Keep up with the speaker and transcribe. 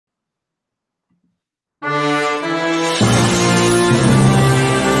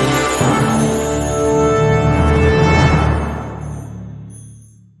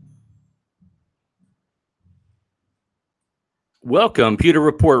Welcome, Pewter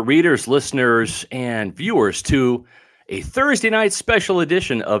Report readers, listeners, and viewers to a Thursday night special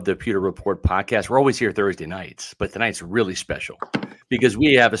edition of the Pewter Report podcast. We're always here Thursday nights, but tonight's really special because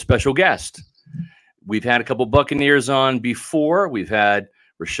we have a special guest. We've had a couple Buccaneers on before. We've had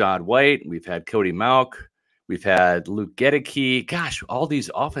Rachaad White. We've had Cody Mauch. We've had Luke Goedeke. Gosh, all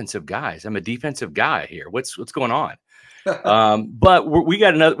these offensive guys. I'm a defensive guy here. What's going on? But we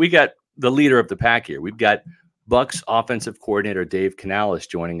got the leader of the pack here. We've got Bucs offensive coordinator Dave Canales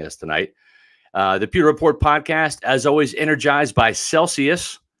joining us tonight. The Pewter Report podcast, as always, energized by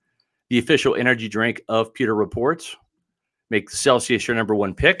Celsius, the official energy drink of Pewter Report. Make Celsius your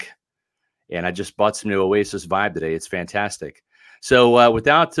 #1 pick. And I just bought some new Oasis Vibe today. It's fantastic. So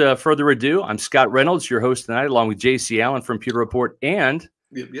without further ado, I'm Scott Reynolds, your host tonight, along with JC Allen from Pewter Report, and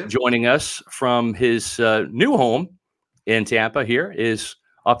joining us from his new home in Tampa here is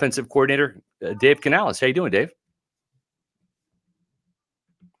offensive coordinator Dave Canales. How you doing, Dave?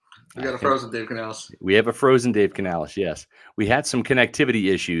 We got a frozen Dave Canales. We have a frozen Dave Canales, yes. We had some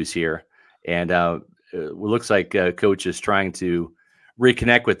connectivity issues here, and it looks like Coach is trying to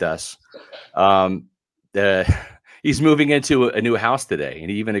reconnect with us. He's moving into a new house today,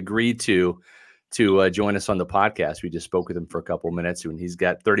 and he even agreed to join us on the podcast. We just spoke with him for a couple of minutes, and he's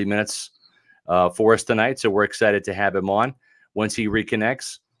got 30 minutes for us tonight, so we're excited to have him on once he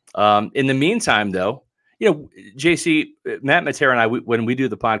reconnects. In the meantime, though, you know, JC, Matt Matera and I, when we do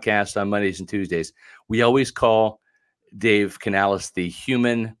the podcast on Mondays and Tuesdays, we always call Dave Canales the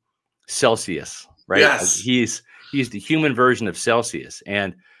human Celsius, right? Yes. He's the human version of Celsius.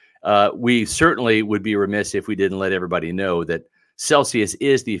 And we certainly would be remiss if we didn't let everybody know that Celsius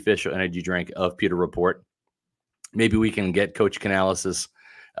is the official energy drink of Pewter Report. Maybe we can get Coach Canales's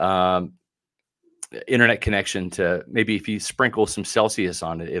internet connection to, maybe if you sprinkle some Celsius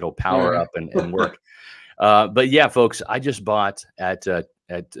on it, it'll power up and work. But yeah, folks, I just bought at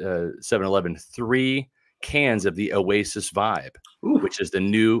 7-Eleven 3 cans of the Oasis Vibe, which is the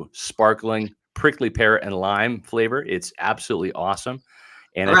new sparkling prickly pear and lime flavor. It's absolutely awesome.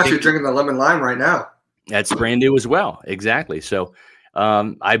 And I'm actually drinking the lemon lime right now. That's brand new as well. Exactly. So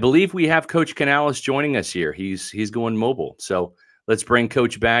I believe we have Coach Canales joining us here. He's going mobile. So let's bring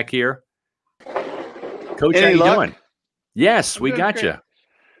Coach back here. Coach, how you doing? Yes, we got you.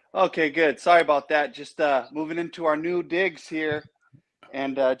 Okay, good. Sorry about that. Just moving into our new digs here,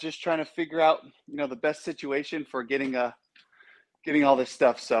 and just trying to figure out, the best situation for getting all this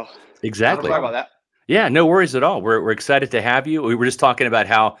stuff. So exactly. Sorry about that. Yeah, no worries at all. We're excited to have you. We were just talking about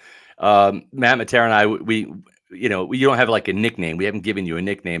how Matt Matera and I, we don't have like a nickname. We haven't given you a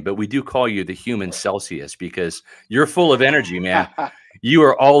nickname, but we do call you the human Celsius because you're full of energy, man. You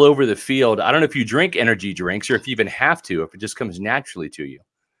are all over the field. I don't know if you drink energy drinks or if you even have to, if it just comes naturally to you.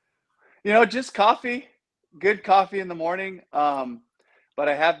 Just coffee, good coffee in the morning. But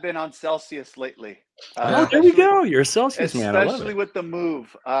I have been on Celsius lately. There we go. You're a Celsius man. Especially with the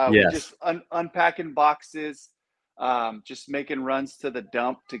move. Yes. Just unpacking boxes, just making runs to the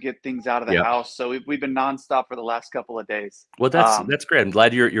dump to get things out of the house. So we've been nonstop for the last couple of days. Well, that's great. I'm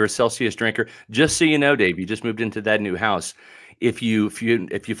glad you're a Celsius drinker. Just so you know, Dave, you just moved into that new house. If you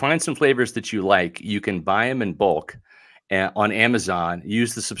find some flavors that you like, you can buy them in bulk on Amazon.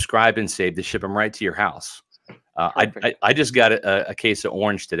 Use the subscribe and save to ship them right to your house. I just got a case of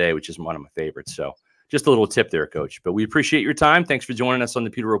orange today, which is one of my favorites. So just a little tip there, Coach. But we appreciate your time. Thanks for joining us on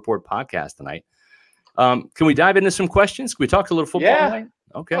the Pewter Report podcast tonight. Can we dive into some questions? Can we talk a little football tonight?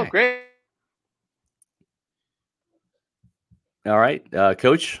 Okay. Oh, great. All right,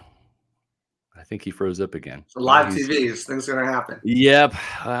 Coach. I think he froze up again. So live TVs, things are gonna happen. Yep,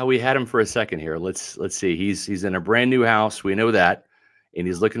 we had him for a second here. Let's see. He's in a brand new house. We know that, and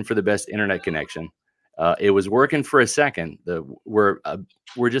he's looking for the best internet connection. It was working for a second. We're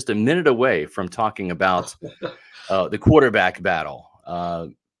just a minute away from talking about the quarterback battle.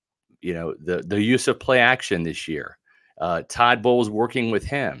 The use of play action this year. Todd Bowles working with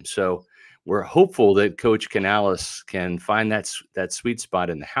him. So we're hopeful that Coach Canales can find that sweet spot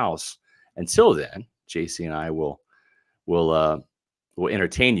in the house. Until then, JC and I will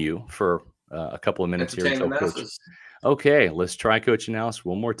entertain you for a couple of minutes here until Coach. Okay, let's try Coach Canales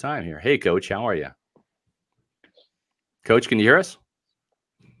one more time here. Hey, Coach, how are you? Coach, can you hear us?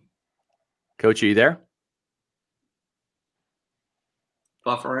 Coach, are you there?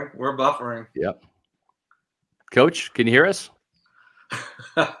 Buffering. We're buffering. Yep. Coach, can you hear us?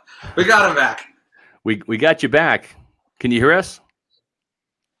 We got him back. We got you back. Can you hear us?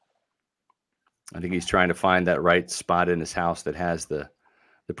 I think he's trying to find that right spot in his house that has the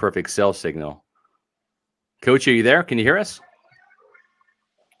perfect cell signal. Coach, are you there? Can you hear us?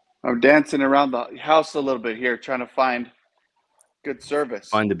 I'm dancing around the house a little bit here, trying to find Good service.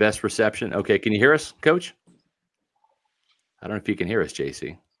 Find the best reception. Okay, can you hear us, Coach? I don't know if you can hear us, JC.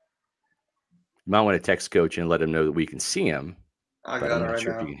 You might want to text Coach and let him know that we can see him. But I'm not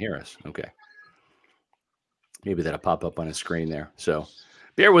sure if you can hear us. Okay. Maybe that'll pop up on his screen there. So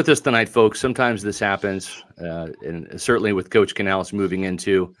bear with us tonight, folks. Sometimes this happens, and certainly with Coach Canales moving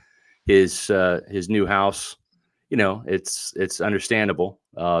into his new house, you know, it's understandable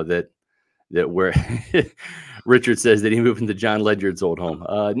that where Richard says that he moved into John Ledyard's old home.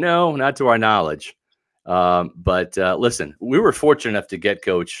 No, not to our knowledge. But listen, we were fortunate enough to get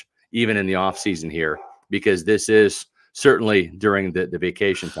Coach even in the off season here, because this is certainly during the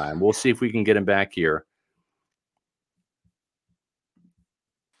vacation time. We'll see if we can get him back here.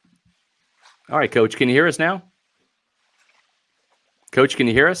 All right, Coach, can you hear us now? Coach, can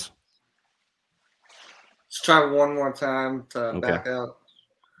you hear us? Let's try one more time to back out.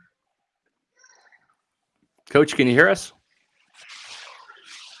 Coach, can you hear us?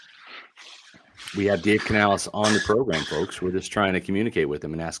 We have Dave Canales on the program, folks. We're just trying to communicate with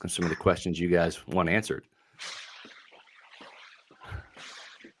him and ask him some of the questions you guys want answered.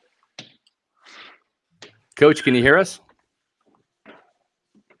 Coach, can you hear us?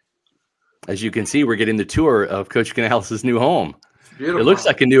 As you can see, we're getting the tour of Coach Canales' new home. It looks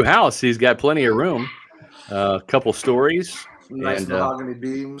like a new house. He's got plenty of room. A couple stories. Some nice mahogany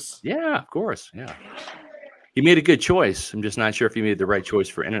beams. Yeah, of course. Yeah. He made a good choice. I'm just not sure if he made the right choice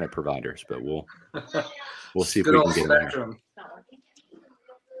for internet providers, but we'll see if we can get him there.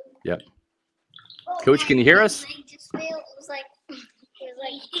 Yep. Coach, can you hear us?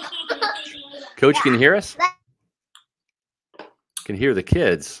 Coach, can you hear us? Can hear the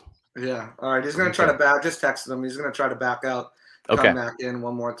kids. Yeah. All right. He's going to try to back. Just text him. He's going to try to back out. Come back in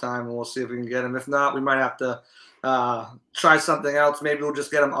one more time, and we'll see if we can get him. If not, we might have to try something else. Maybe we'll just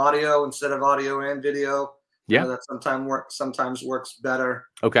get him audio instead of audio and video. Yeah. That sometimes works better.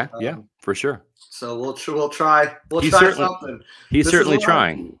 Okay. Yeah, for sure. So we'll try. We'll try something. He's certainly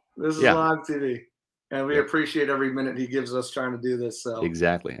trying. This is live TV, and we appreciate every minute he gives us trying to do this. So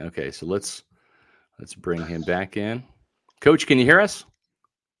exactly. Okay. So let's bring him back in. Coach, can you hear us?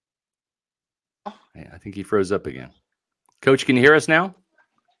 Yeah, I think he froze up again. Coach, can you hear us now?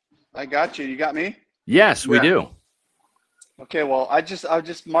 I got you. You got me? Yes, we do. Okay, well, I was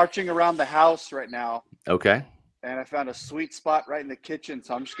just marching around the house right now. Okay. And I found a sweet spot right in the kitchen,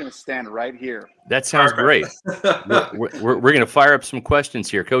 so I'm just going to stand right here. That sounds great. We're going to fire up some questions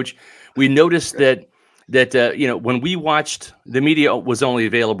here, Coach. We noticed that you know, when we watched, the media was only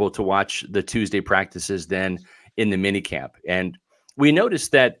available to watch the Tuesday practices then in the minicamp, and we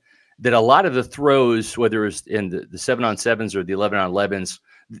noticed that a lot of the throws, whether it was in the 7-on-7s or the 11-on-11s,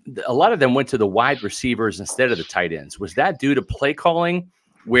 a lot of them went to the wide receivers instead of the tight ends. Was that due to play calling,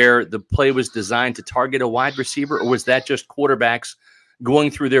 where the play was designed to target a wide receiver, or was that just quarterbacks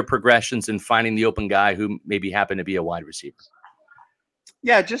going through their progressions and finding the open guy who maybe happened to be a wide receiver?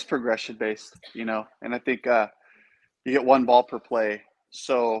 Yeah, just progression based, you know, and I think you get one ball per play.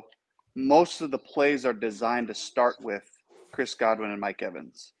 So most of the plays are designed to start with Chris Godwin and Mike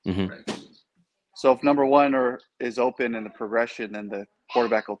Evans. Mm-hmm. So if number one is open in the progression, then the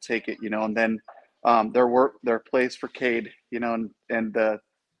quarterback will take it, you know, and then there are plays for Cade, you know, and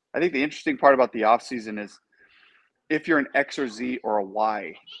I think the interesting part about the offseason is if you're an X or Z or a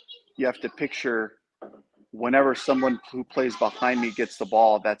Y, you have to picture whenever someone who plays behind me gets the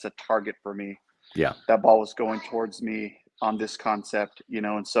ball, that's a target for me. Yeah. That ball was going towards me on this concept, you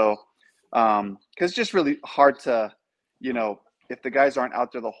know, and so because it's just really hard to, you know, if the guys aren't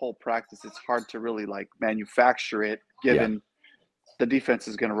out there the whole practice, it's hard to really like manufacture it given the defense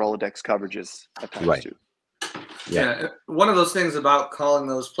is going to Rolodex coverages at times too. Yeah, one of those things about calling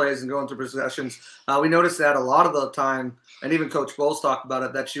those plays and going through possessions, we noticed that a lot of the time, and even Coach Bowles talked about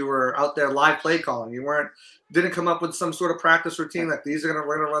it, that you were out there live play calling. You didn't come up with some sort of practice routine like we're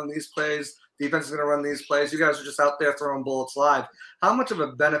going to run these plays, defense is going to run these plays. You guys are just out there throwing bullets live. How much of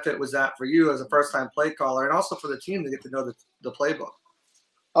a benefit was that for you as a first-time play caller, and also for the team to get to know the playbook?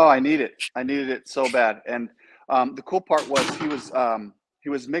 Oh, I needed it so bad. And the cool part was he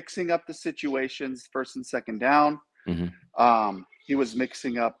was mixing up the situations, first and second down. Mm-hmm. He was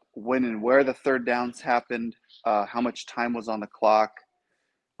mixing up when and where the third downs happened, how much time was on the clock.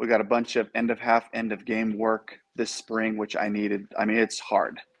 We got a bunch of end of half, end of game work this spring, which I needed. I mean, it's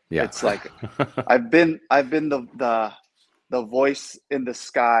hard. Yeah. It's like I've been the voice in the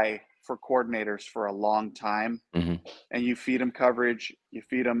sky for coordinators for a long time. Mm-hmm. And you feed them coverage, you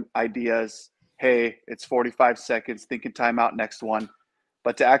feed them ideas. Hey, it's 45 seconds, thinking timeout, next one.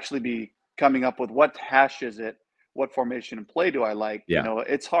 But to actually be coming up with what hash is it, what formation and play do I like? Yeah. You know,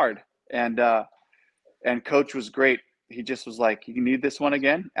 it's hard. And Coach was great. he just was like, "You need this one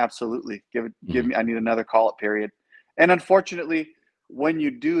again? Absolutely. Give me. I need another call-up period." And unfortunately, when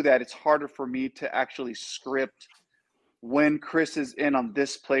you do that, it's harder for me to actually script when Chris is in on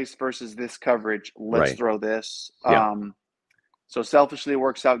this place versus this coverage. Let's throw this. Yeah. So selfishly, it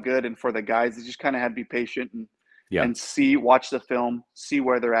works out good, and for the guys, they just kind of had to be patient and watch the film, see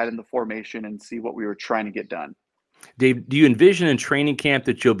where they're at in the formation, and see what we were trying to get done. Dave, do you envision in training camp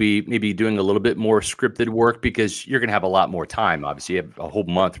that you'll be maybe doing a little bit more scripted work because you're going to have a lot more time? Obviously, you have a whole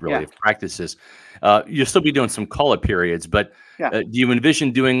month really of practices. You'll still be doing some call-up periods, but do you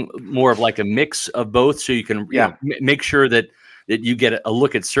envision doing more of like a mix of both so you can make sure that you get a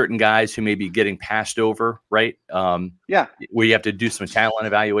look at certain guys who may be getting passed over, right? Where you have to do some talent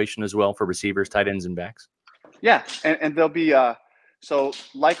evaluation as well for receivers, tight ends, and backs? Yeah, and there'll be so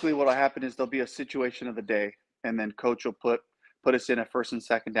likely what will happen is there'll be a situation of the day, and then coach will put us in a first and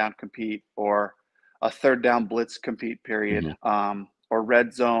second down compete, or a third down blitz compete period, or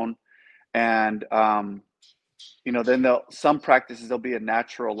red zone. And, then some practices, there'll be a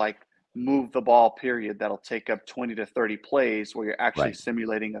natural, like, move the ball period that'll take up 20 to 30 plays where you're actually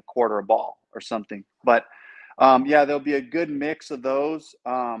simulating a quarter of ball or something. But, there'll be a good mix of those.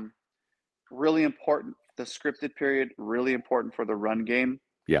 Really important, the scripted period, really important for the run game.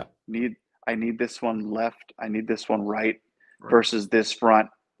 Yeah. I need this one left. I need this one right versus this front,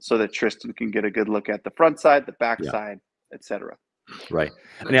 so that Tristan can get a good look at the front side, the back side, etc. Right.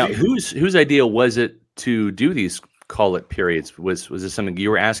 Now, whose idea was it to do these call-it periods? Was this something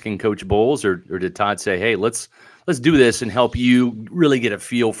you were asking Coach Bowles, or did Todd say, "Hey, let's do this and help you really get a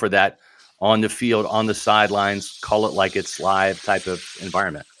feel for that on the field, on the sidelines, call it like it's live type of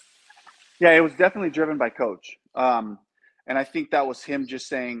environment"? Yeah, it was definitely driven by Coach, and I think that was him just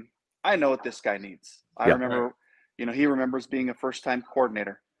saying, "I know what this guy needs." I remember, he remembers being a first-time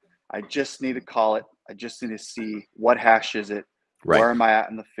coordinator. I just need to call it. I just need to see what hash is it. Where am I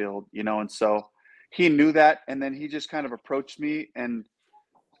at in the field? And so he knew that, and then he just kind of approached me, and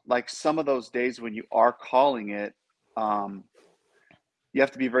like some of those days when you are calling it, you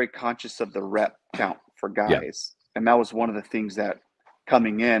have to be very conscious of the rep count for guys. And that was one of the things that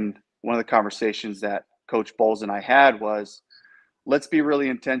coming in, one of the conversations that Coach Bowles and I had was, let's be really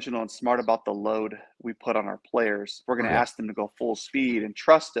intentional and smart about the load we put on our players. We're going to ask them to go full speed and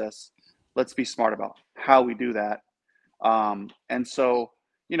trust us. Let's be smart about how we do that. And so,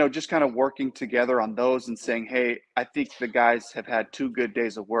 just kind of working together on those and saying, hey, I think the guys have had 2 good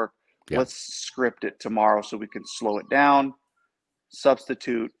days of work. Let's script it tomorrow so we can slow it down,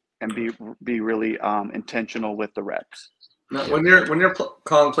 substitute, and be really intentional with the reps. Now, when you're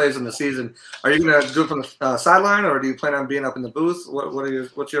calling plays in the season, are you going to do it from the sideline, or do you plan on being up in the booth?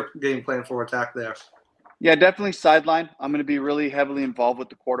 What's your game plan for attack there? Yeah, definitely sideline. I'm going to be really heavily involved with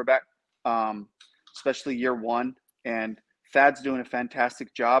the quarterback, especially year one. And Thad's doing a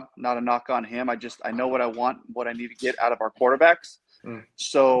fantastic job. Not a knock on him. I know what I want, what I need to get out of our quarterbacks.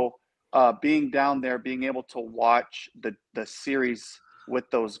 So being down there, being able to watch the series with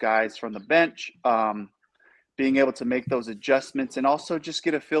those guys from the bench, being able to make those adjustments, and also just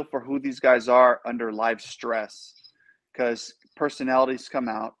get a feel for who these guys are under live stress, because personalities come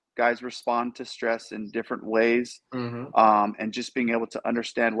out, guys respond to stress in different ways, and just being able to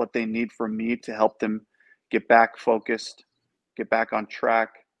understand what they need from me to help them get back focused, get back on track,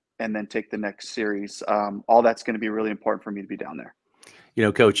 and then take the next series. All that's going to be really important for me to be down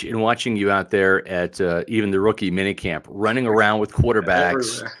there. Coach, in watching you out there at even the rookie minicamp, running around with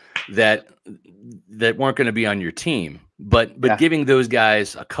quarterbacks that weren't going to be on your team, but giving those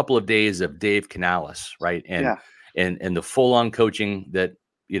guys a couple of days of Dave Canales, right? And the full-on coaching that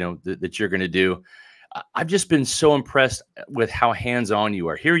that you're going to do. I've just been so impressed with how hands-on you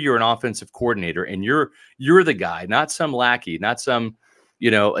are. Here you're an offensive coordinator, and you're the guy, not some lackey, not some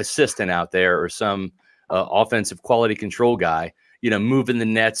assistant out there, or some offensive quality control guy, moving the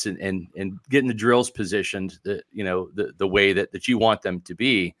nets and getting the drills positioned the way that you want them to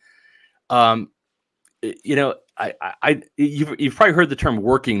be. You've probably heard the term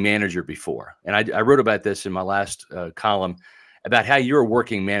working manager before, and I wrote about this in my last column about how you're a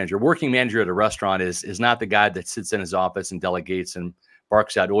working manager. Working manager at a restaurant is not the guy that sits in his office and delegates and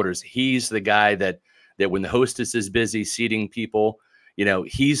barks out orders. He's the guy that when the hostess is busy seating people,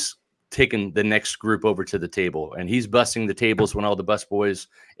 he's taking the next group over to the table, and he's busting the tables when all the bus boys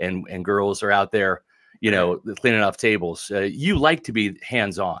and girls are out there, cleaning off tables. You like to be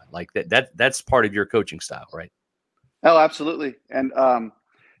hands-on, like that's part of your coaching style, right? Oh, absolutely. And,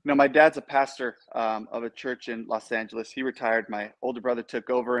 my dad's a pastor of a church in Los Angeles. He retired. My older brother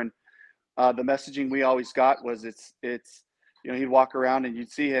took over, and the messaging we always got was he'd walk around and you'd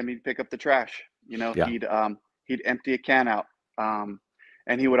see him. He'd pick up the trash. He'd he'd empty a can out.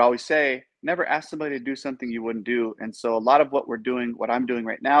 And he would always say, never ask somebody to do something you wouldn't do. And so a lot of what I'm doing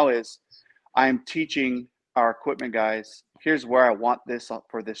right now is I'm teaching our equipment guys, here's where I want this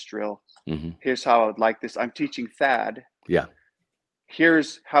for this drill. Mm-hmm. Here's how I would like this. I'm teaching Thad. Yeah.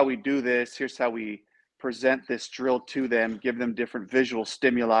 Here's how we do this. Here's how we present this drill to them, give them different visual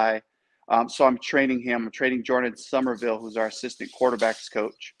stimuli. So I'm training him. I'm training Jordan Somerville, who's our assistant quarterbacks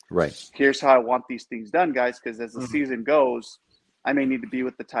coach. Right. Here's how I want these things done, guys, because as the season goes, I may need to be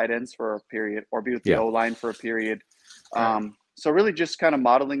with the tight ends for a period or be with the O-line for a period. So really just kind of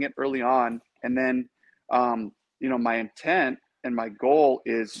modeling it early on. And then, my intent and my goal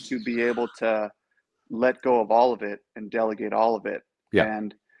is to be able to let go of all of it and delegate all of it. Yeah.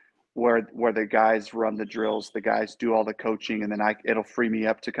 And where the guys run the drills, the guys do all the coaching, and then it'll free me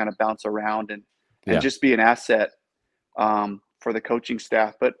up to kind of bounce around and just be an asset for the coaching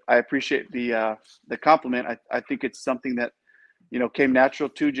staff. But I appreciate the compliment. I think it's something that, came natural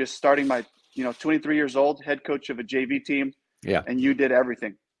to just starting my, 23 years old, head coach of a JV team. Yeah. And you did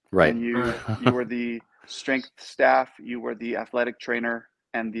everything. Right. And you were the strength staff, you were the athletic trainer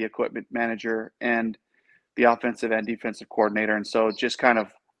and the equipment manager and the offensive and defensive coordinator. And so just kind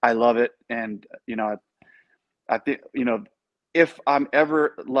of, I love it. And, I think, if I'm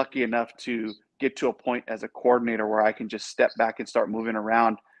ever lucky enough to get to a point as a coordinator where I can just step back and start moving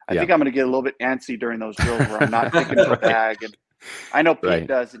around, I think I'm going to get a little bit antsy during those drills where I'm not thinking of a bag. And I know Pete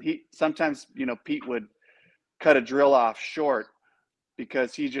does. And sometimes, Pete would cut a drill off short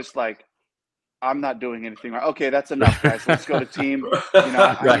because he's just like, I'm not doing anything right. Okay, that's enough, guys. Let's go to team.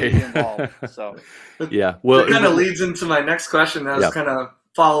 I need to be involved. So, yeah. Well, it kind of leads into my next question. That was kind of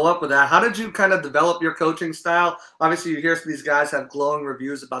follow up with that. How did you kind of develop your coaching style? Obviously, you hear some of these guys have glowing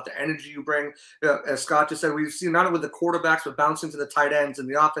reviews about the energy you bring. As Scott just said, we've seen not only with the quarterbacks, but bouncing to the tight ends and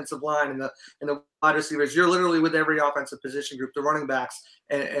the offensive line and the wide receivers. You're literally with every offensive position group, the running backs,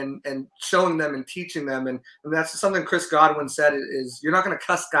 and showing them and teaching them. And that's something Chris Godwin said is you're not going to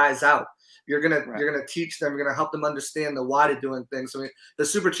cuss guys out. You're gonna teach them. You're gonna help them understand the why to doing things. I mean, the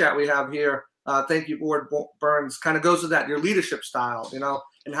super chat we have here. Thank you, Ward Burns. Kind of goes with that. Your leadership style,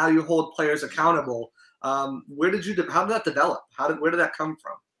 and how you hold players accountable. How did that develop? Where did that come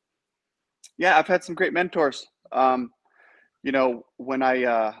from? Yeah, I've had some great mentors. When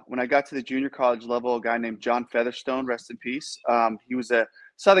I got to the junior college level, a guy named John Featherstone, rest in peace. He was a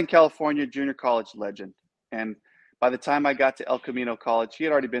Southern California junior college legend, and by the time I got to El Camino College, he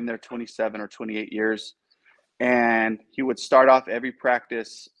had already been there 27 or 28 years. And he would start off every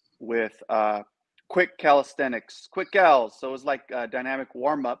practice with quick calisthenics, quick gals. So it was like a dynamic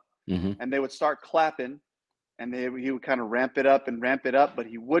warm-up. Mm-hmm. And they would start clapping, and he would kind of ramp it up, but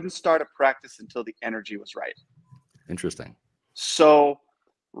he wouldn't start a practice until the energy was right. Interesting. So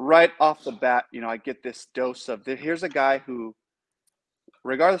right off the bat, I get this dose of, here's a guy who,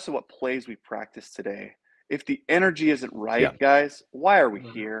 regardless of what plays we practice today, if the energy isn't right, guys, why are we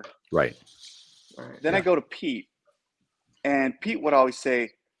here? Right. Then I go to Pete, and Pete would always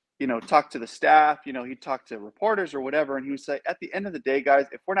say, talk to the staff, he'd talk to reporters or whatever. And he would say, at the end of the day, guys,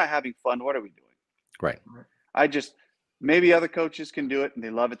 if we're not having fun, what are we doing? Right. Maybe other coaches can do it and they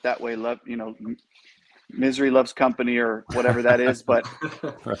love it that way. Misery loves company or whatever that is. But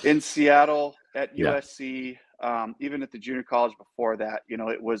in Seattle, at USC, even at the junior college before that,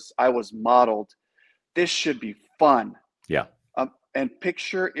 I was modeled. This should be fun. Yeah. And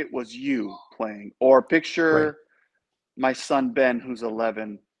picture it was you playing, or picture my son, Ben, who's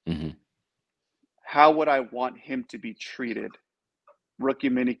 11. Mm-hmm. How would I want him to be treated? Rookie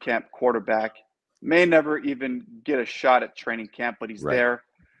minicamp quarterback, may never even get a shot at training camp, but he's there.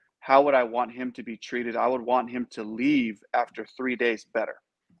 How would I want him to be treated? I would want him to leave after 3 days better.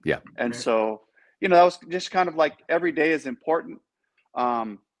 Yeah. And so, that was just kind of like every day is important.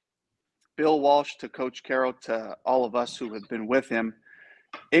 Bill Walsh to Coach Carroll to all of us who have been with him,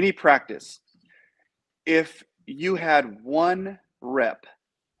 any practice, if you had one rep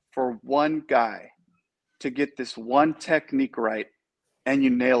for one guy to get this one technique right and you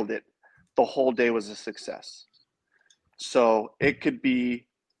nailed it, the whole day was a success. So it could be,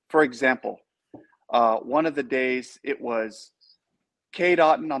 for example, one of the days it was Cade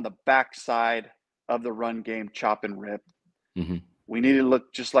Otton on the backside of the run game, chop and rip. Mm-hmm. We needed to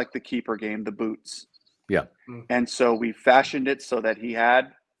look just like the keeper game, the boots. Yeah. And so we fashioned it so that he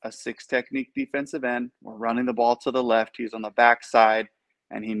had a 6 technique defensive end. We're running the ball to the left. He's on the backside,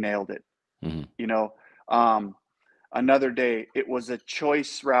 and he nailed it. Mm-hmm. Another day, it was a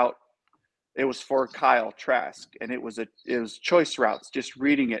choice route. It was for Kyle Trask, and it was choice routes, just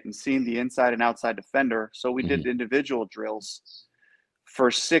reading it and seeing the inside and outside defender. So we did individual drills. for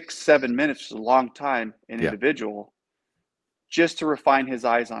 6-7 minutes, which is a long time, an individual, just to refine his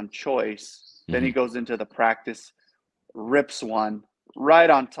eyes on choice. Then he goes into the practice, rips one right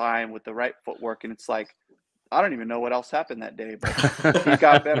on time with the right footwork. And it's like, I don't even know what else happened that day, but he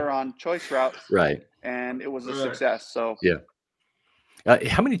got better on choice routes. Right. And it was a success. So,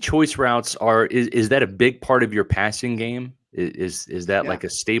 how many choice routes is that a big part of your passing game? Is that like a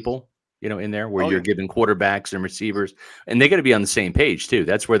staple, in there where you're giving quarterbacks and receivers, and they got to be on the same page too.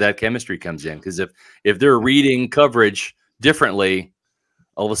 That's where that chemistry comes in. Because if they're reading coverage differently,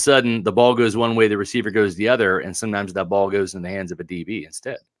 all of a sudden the ball goes one way, the receiver goes the other, and sometimes that ball goes in the hands of a DB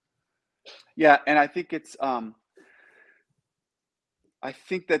instead. Yeah, and I think it's I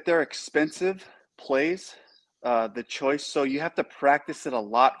think that they're expensive plays, the choice. So you have to practice it a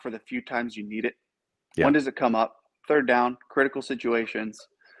lot for the few times you need it. Yeah. When does it come up? Third down, critical situations.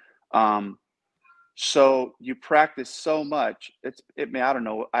 So you practice so much. I don't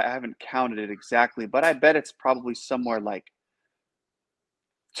know. I haven't counted it exactly, but I bet it's probably somewhere like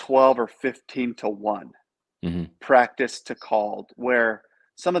 12 or 15 to 1 practice to called, where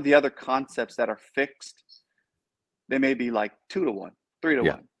some of the other concepts that are fixed, they may be like 2 to 1, 3 to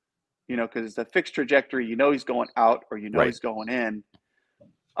 1, because it's a fixed trajectory. He's going out or he's going in,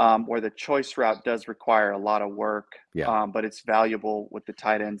 where the choice route does require a lot of work, but it's valuable with the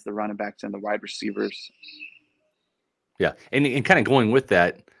tight ends, the running backs, and the wide receivers. Yeah, and kind of going with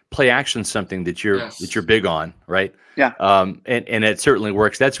that, play action, something that you're big on, right? Yeah. And it certainly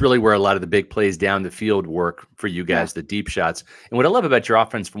works. That's really where a lot of the big plays down the field work for you guys, the deep shots. And what I love about your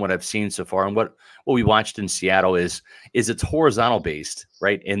offense, from what I've seen so far, and what we watched in Seattle, is it's horizontal based,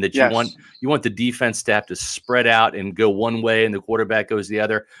 right? And that you want the defense to have to spread out and go one way, and the quarterback goes the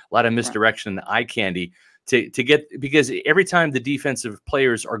other. A lot of misdirection and eye candy to get, because every time the defensive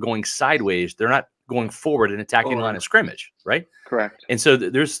players are going sideways, they're not going forward and attacking the line of scrimmage, right? Correct. And so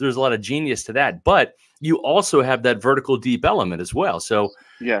there's a lot of genius to that, but you also have that vertical deep element as well. So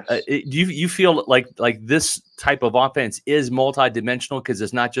yes, do you feel like this type of offense is multidimensional because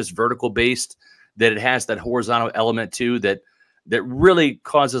it's not just vertical based, that it has that horizontal element too, that really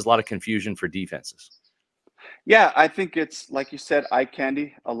causes a lot of confusion for defenses? Yeah, I think it's, like you said, eye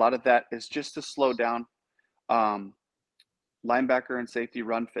candy. A lot of that is just to slow down linebacker and safety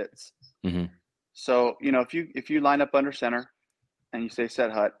run fits. So, if you line up under center and you say set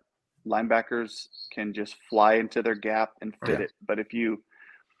hut, linebackers can just fly into their gap and fit it. But if you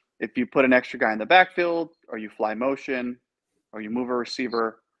put an extra guy in the backfield, or you fly motion, or you move a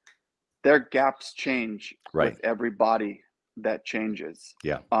receiver, their gaps change with every body that changes.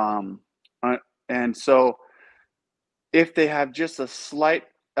 Yeah. And so if they have just a slight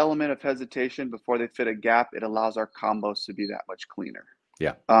element of hesitation before they fit a gap, it allows our combos to be that much cleaner.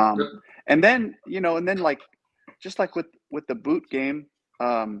 Yeah. And then, like, just like with the boot game,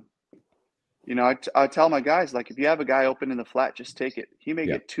 I tell my guys, like, if you have a guy open in the flat, just take it. He may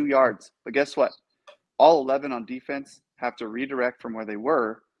get 2 yards, but guess what? All 11 on defense have to redirect from where they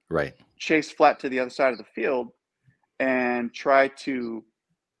were, chase flat to the other side of the field, and try to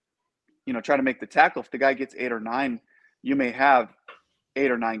make the tackle. If the guy gets 8 or 9, you may have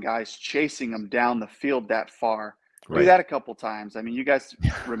 8 or 9 guys chasing him down the field that far. Do that a couple times. I mean, you guys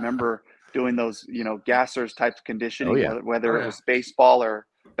remember doing those, gassers types of conditioning, whether it was baseball or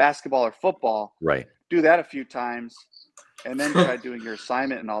basketball or football. Do that a few times, and then try doing your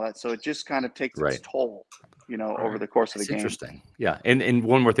assignment and all that. So it just kind of takes its toll, over the course of the game. Interesting. Yeah. And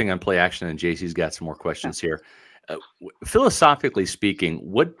one more thing on play action, and JC's got some more questions here. Philosophically speaking,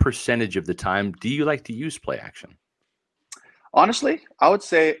 what percentage of the time do you like to use play action? Honestly, I would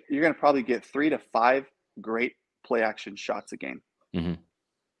say you're going to probably get 3 to 5 great play action shots a game.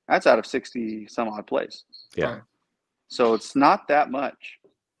 That's out of 60 some odd plays. Yeah. So it's not that much,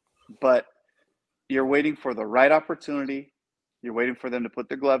 but you're waiting for the right opportunity. You're waiting for them to put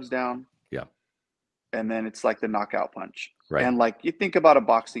their gloves down. Yeah. And then it's like the knockout punch. Right. And like, you think about a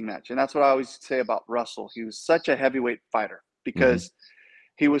boxing match, and that's what I always say about Russell. He was such a heavyweight fighter because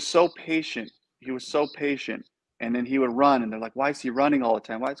he was so patient. And then he would run, and they're like, why is he running all the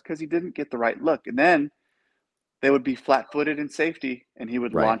time? Why? It's because he didn't get the right look. And then they would be flat-footed in safety, and he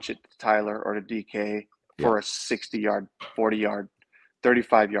would launch it to Tyler or to DK for a 60-yard, 40-yard,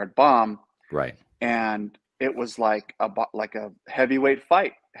 35-yard bomb. Right. And it was like a heavyweight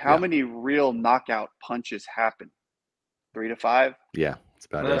fight. How many real knockout punches happen? 3 to 5? Yeah, it's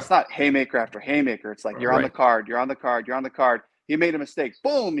about it. It's not haymaker after haymaker. It's like, you're on the card, you're on the card, you're on the card. He made a mistake.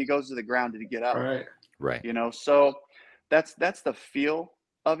 Boom, he goes to the ground. Did he get up? Right. So that's the feel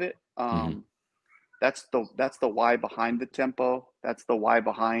of it. That's the why behind the tempo. That's the why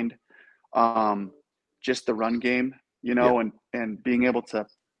behind just the run game. you know, and being able to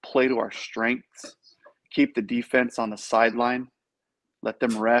play to our strengths, keep the defense on the sideline, let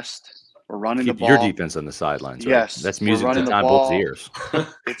them rest. We're running the Keep ball. your defense on the sidelines. Right? Yes. That's music we're running to the Todd Bolt's ball. ears.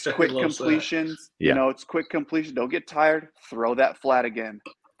 It's quick completions. Yeah. You know, it's quick completion. Don't get tired. Throw that flat again.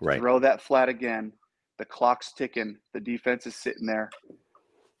 Right. Throw that flat again. The clock's ticking. The defense is sitting there.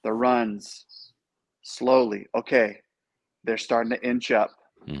 The runs slowly. Okay. They're starting to inch up.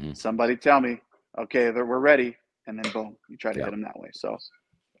 Mm-hmm. Somebody tell me, okay, we're ready. And then boom, you try to hit them that way. So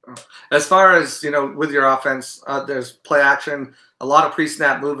as far as, you know, with your offense, there's play action, a lot of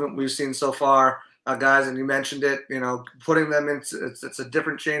pre-snap movement we've seen so far, guys, and you mentioned it, you know, putting them into it's a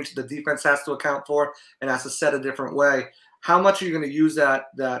different change the defense has to account for and has to set a different way. How much are you going to use that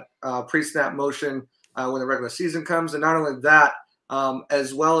pre-snap motion when the regular season comes? And not only that,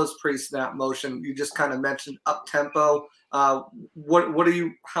 as well as pre-snap motion, you just kind of mentioned up tempo. How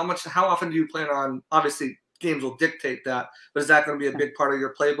often do you plan on, obviously games will dictate that, but is that going to be a big part of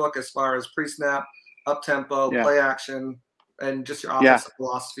your playbook as far as pre-snap, up tempo, play action, and just your offensive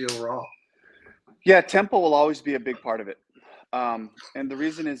philosophy overall? Yeah, tempo will always be a big part of it. And the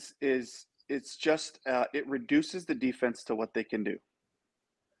reason is it's just it reduces the defense to what they can do.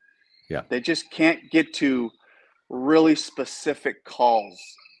 Yeah. They just can't get to really specific calls.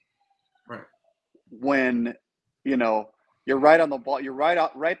 Right. When, you know, you're right on the ball. You're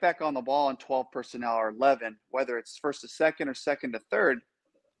right back on the ball on 12 personnel or 11, whether it's first to second or second to third,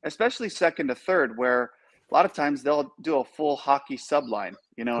 especially second to third, where a lot of times they'll do a full hockey subline,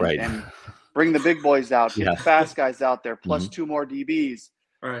 you know, Right. and bring the big boys out, get the fast guys out there, plus two more DBs.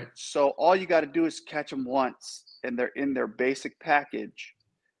 Right. So all you got to do is catch them once, and they're in their basic package.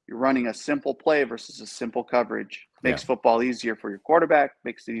 You're running a simple play versus a simple coverage. Makes football easier for your quarterback,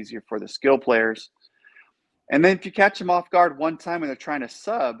 makes it easier for the skill players. And then if you catch them off guard one time when they're trying to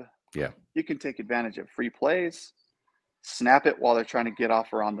sub, you can take advantage of free plays, snap it while they're trying to get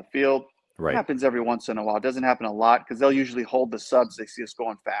off or on the field. Right. It happens every once in a while. It doesn't happen a lot because they'll usually hold the subs. They see us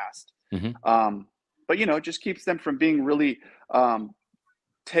going fast. Mm-hmm. But, you know, it just keeps them from being really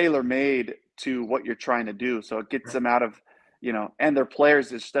tailor-made to what you're trying to do. So it gets them out of, you know, and their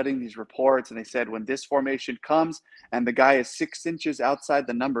players is studying these reports, and they said when this formation comes and the guy is 6 inches outside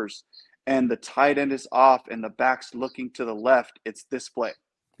the numbers and the tight end is off and the back's looking to the left, it's this play.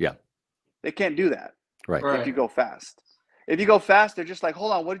 Yeah. They can't do that. Right. If you go fast. If you go fast, they're just like,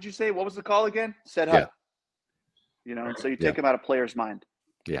 hold on, what did you say? What was the call again? Said hut. You know, and so you take them out of players' mind.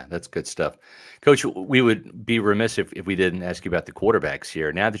 Yeah, that's good stuff. Coach, we would be remiss if we didn't ask you about the quarterbacks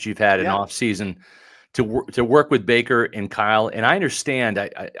here. Now that you've had an off season to work with Baker and Kyle, and I understand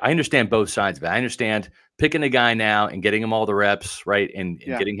I understand both sides of it. I understand picking a guy now and getting him all the reps, right, and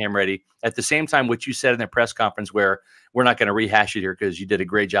getting him ready. At the same time, what you said in the press conference, where we're not going to rehash it here because you did a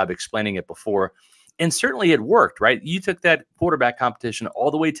great job explaining it before, and certainly it worked, right? You took that quarterback competition all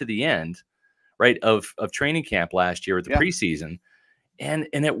the way to the end, right, of training camp last year at the preseason, and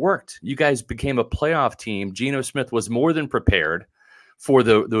it worked. You guys became a playoff team. Geno Smith was more than prepared for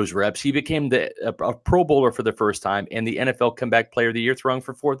those reps. He became a Pro Bowler for the first time and the NFL Comeback Player of the Year, throwing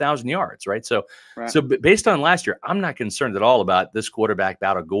for 4,000 yards, right? So based on last year, I'm not concerned at all about this quarterback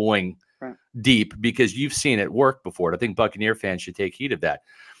battle going deep because you've seen it work before. I think Buccaneer fans should take heed of that.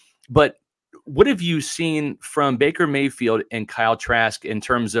 But what have you seen from Baker Mayfield and Kyle Trask in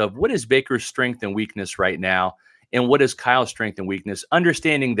terms of what is Baker's strength and weakness right now, and what is Kyle's strength and weakness,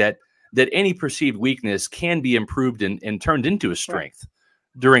 understanding that any perceived weakness can be improved and turned into a strength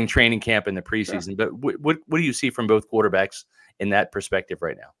during training camp in the preseason. But what do you see from both quarterbacks in that perspective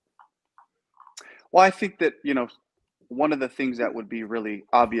right now? Well, I think that, you know, one of the things that would be really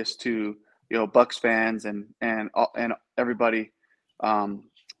obvious to, you know, Bucs fans and everybody,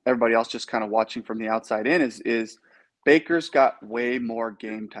 everybody else just kind of watching from the outside in is Baker's got way more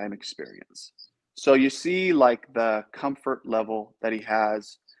game time experience. So you see like the comfort level that he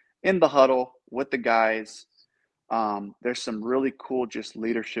has in the huddle with the guys. There's some really cool just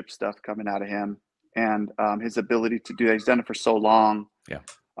leadership stuff coming out of him, and his ability to do that. He's done it for so long.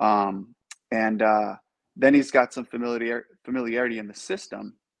 Then he's got some familiarity in the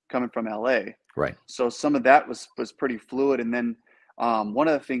system coming from LA. Right. So some of that was pretty fluid. And then one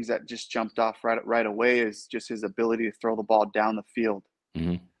of the things that just jumped off right away is just his ability to throw the ball down the field.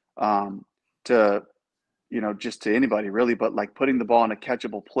 To, you know, just to anybody really, but like putting the ball in a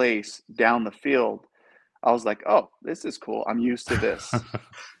catchable place down the field. I was like, oh, this is cool. I'm used to this.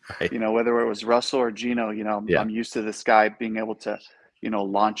 You know, whether it was Russell or Geno, you know, I'm used to this guy being able to, you know,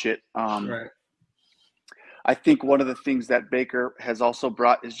 launch it. I think one of the things that Baker has also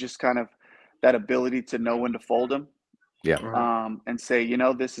brought is just kind of that ability to know when to fold him. And say, you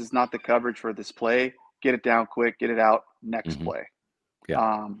know, this is not the coverage for this play. get it down quick, get it out, next play.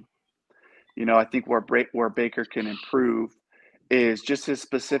 Yeah. You know, I think where Baker can improve is just his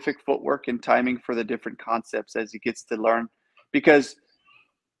specific footwork and timing for the different concepts as he gets to learn. Because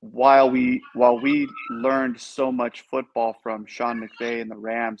while we learned so much football from Sean McVay and the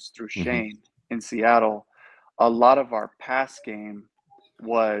Rams through Shane in Seattle, a lot of our pass game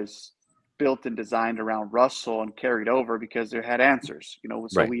was built and designed around Russell and carried over because they had answers, you know,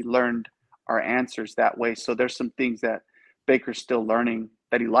 so we learned our answers that way. So there's some things that Baker's still learning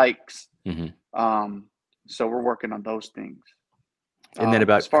that he likes. So we're working on those things. And then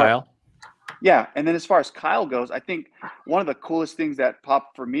about Kyle? Yeah, and then as far as Kyle goes, I think one of the coolest things that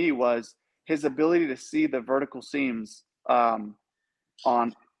popped for me was his ability to see the vertical seams on,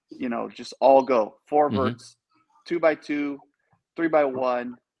 you know, just all go. 4 verts, 2x2,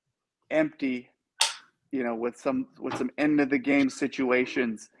 3x1, empty, you know, with some end of the game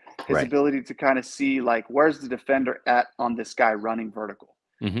situations. His ability to kind of see, like, where's the defender at on this guy running vertical,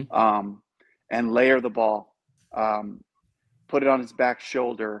 and layer the ball, put it on his back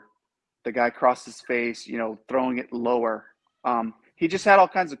shoulder. The guy crossed his face, you know, throwing it lower. He just had all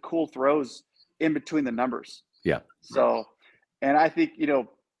kinds of cool throws in between the numbers. Yeah. So, and I think, you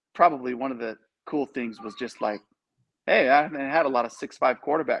know, probably one of the cool things was just like, hey, I had a lot of 6'5"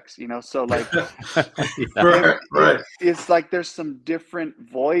 quarterbacks, you know, so like, it's like there's some different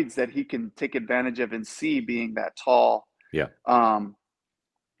voids that he can take advantage of and see being that tall. Yeah.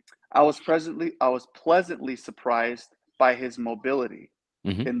 I was pleasantly surprised by his mobility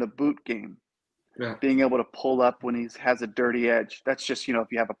in the boot game. Yeah. Being able to pull up when he has a dirty edge. That's just, you know,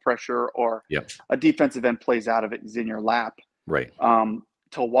 if you have a pressure or a defensive end plays out of it, he's in your lap. Right.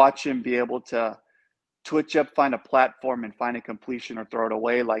 To watch him be able to twitch up, find a platform, and find a completion or throw it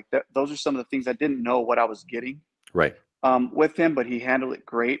away. Like those are some of the things I didn't know what I was getting. Right. With him, but he handled it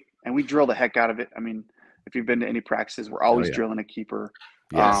great, and we drilled the heck out of it. I mean, if you've been to any practices, we're always drilling a keeper.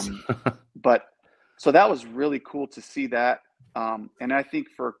 Yes. But so that was really cool to see that. And I think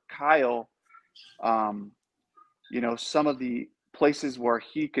for Kyle, you know, some of the places where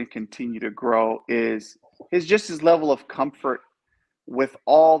he can continue to grow is just his level of comfort with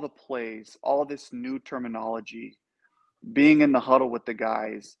all the plays, all this new terminology, being in the huddle with the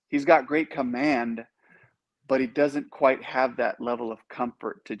guys. He's got great command, but he doesn't quite have that level of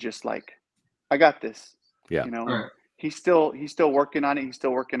comfort to just like, I got this. Yeah. You know, he's still working on it. He's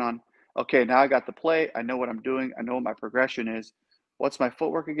still working on, okay, now I got the play. I know what I'm doing. I know what my progression is. What's my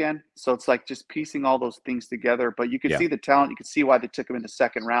footwork again? So it's like just piecing all those things together. But you can see the talent. You can see why they took him in the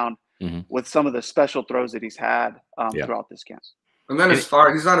second round with some of the special throws that he's had throughout this camp. And then as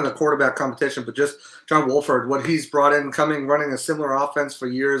far, he's not in the quarterback competition, but just John Wolford, what he's brought in, running a similar offense for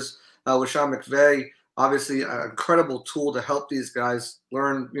years with Sean McVay, obviously an incredible tool to help these guys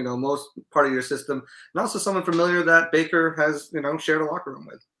learn, you know, most part of your system. And also someone familiar that Baker has, you know, shared a locker room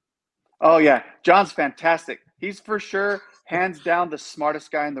with. Oh, yeah. John's fantastic. He's for sure, hands down, the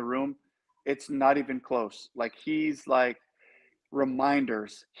smartest guy in the room. It's not even close. Like, he's like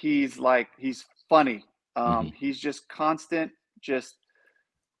reminders. He's funny. He's just constant. Just,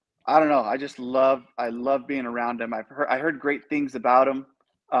 I don't know. I love being around him. I heard great things about him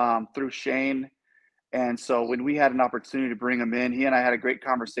through Shane. And so when we had an opportunity to bring him in, he and I had a great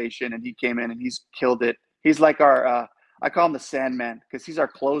conversation, and he came in and he's killed it. He's like our, I call him the Sandman because he's our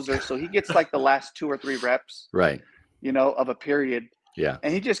closer. So he gets like the last 2 or 3 reps, right? You know, of a period. Yeah.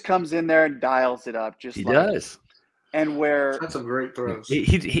 And he just comes in there and dials it up. Just he does. And where that's a great throw.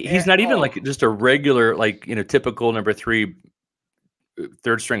 He's not even like just a regular, like, you know, typical number 3,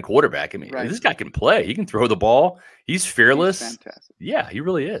 third string quarterback. I mean, this guy can play. He can throw the ball. He's fearless. He's fantastic. Yeah, he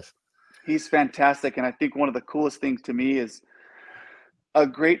really is. He's fantastic. And I think one of the coolest things to me is a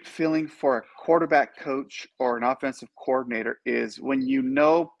great feeling for a quarterback coach or an offensive coordinator is when you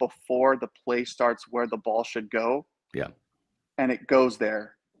know before the play starts where the ball should go. Yeah. And it goes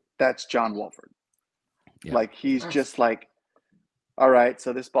there. That's John Wolford. Yeah. Like, he's just like, all right,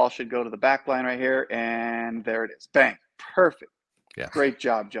 so this ball should go to the back line right here. And there it is. Bang. Perfect. Yeah. Great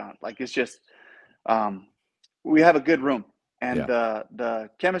job, John. Like, it's just, we have a good room. And the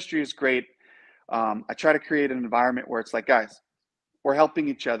chemistry is great. I try to create an environment where it's like, guys, we're helping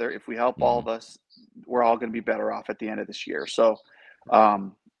each other. If we help all of us, we're all going to be better off at the end of this year. So,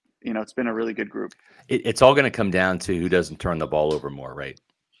 you know, it's been a really good group. It's all going to come down to who doesn't turn the ball over more, right?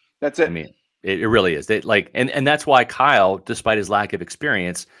 That's it. I mean, it really is. And that's why Kyle, despite his lack of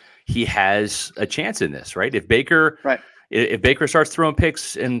experience, he has a chance in this, right? If Baker starts throwing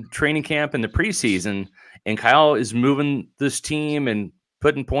picks in training camp in the preseason, and Kyle is moving this team and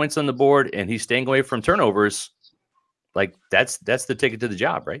putting points on the board, and he's staying away from turnovers, like that's the ticket to the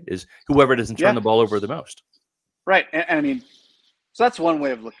job, right? Is whoever doesn't turn the ball over the most. Right. And I mean, so that's one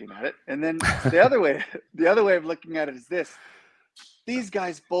way of looking at it. And then the other way of looking at it is this. These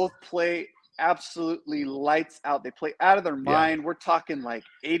guys both play absolutely lights out. They play out of their mind. We're talking like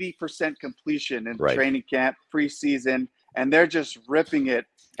 80% completion in training camp, preseason, and they're just ripping it.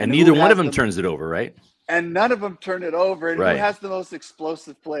 And neither one of them turns it over, right? And none of them turn it over. And who has the most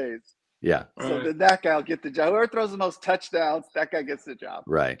explosive plays? Yeah. So then that guy will get the job. Whoever throws the most touchdowns, that guy gets the job.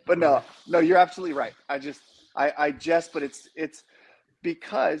 Right. But no, you're absolutely right. But it's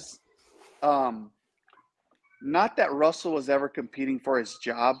because not that Russell was ever competing for his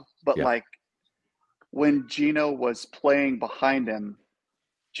job, but like when Geno was playing behind him,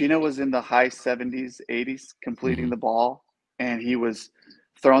 Geno was in the high 70s, 80s completing the ball, and he was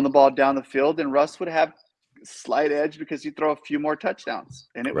throwing the ball down the field, and Russ would have slight edge because he'd throw a few more touchdowns.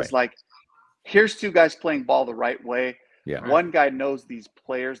 And it was like, here's two guys playing ball the right way. Yeah. One guy knows these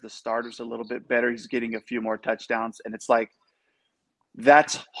players, the starters, a little bit better. He's getting a few more touchdowns. And it's like,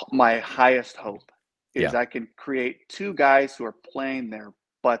 that's my highest hope is I can create two guys who are playing their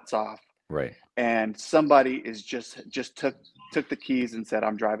butts off. Right. And somebody is just took the keys and said,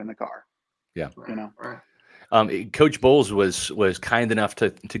 I'm driving the car. Yeah. You know? Right. Coach Bowles was kind enough to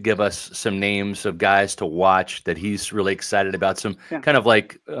give us some names of guys to watch that he's really excited about. Some kind of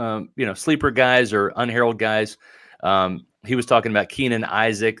like, sleeper guys or unheralded guys. He was talking about Keenan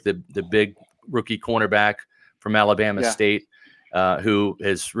Isaac, the big rookie cornerback from Alabama State, who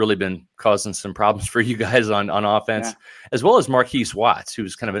has really been causing some problems for you guys on offense, as well as Marquise Watts,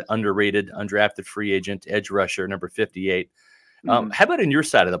 who's kind of an underrated, undrafted free agent, edge rusher, number 58. How about on your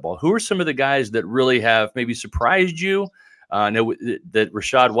side of the ball? Who are some of the guys that really have maybe surprised you? I know that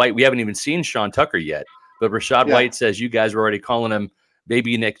Rachaad White, we haven't even seen Sean Tucker yet, but Rachaad White says you guys were already calling him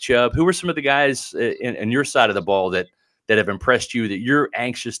baby Nick Chubb. Who are some of the guys in your side of the ball that have impressed you that you're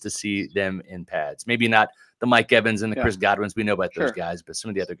anxious to see them in pads? Maybe not the Mike Evans and the Chris Godwins. We know about those guys, but some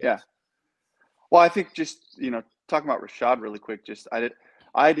of the other guys. Yeah. Well, I think just, talking about Rachaad really quick,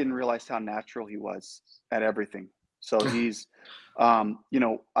 I didn't realize how natural he was at everything. So he's,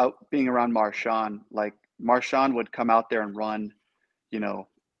 out being around Marshawn, like Marshawn would come out there and run,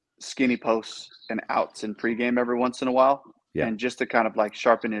 skinny posts and outs in pregame every once in a while. Yeah. And just to kind of like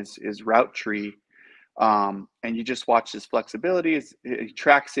sharpen his route tree. And you just watch his flexibility. He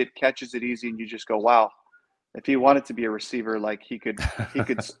tracks it, catches it easy, and you just go, wow, if he wanted to be a receiver, like he could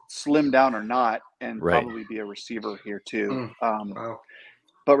slim down or not and probably be a receiver here too.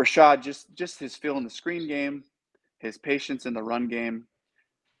 But Rachaad, just his feel in the screen game, his patience in the run game,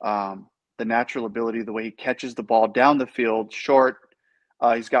 the natural ability, the way he catches the ball down the field, short.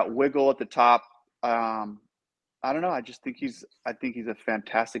 He's got wiggle at the top. I don't know. I think he's a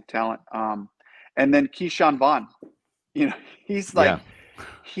fantastic talent. And then Keyshawn Vaughn, he's like,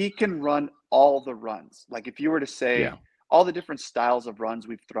 he can run all the runs. Like if you were to say all the different styles of runs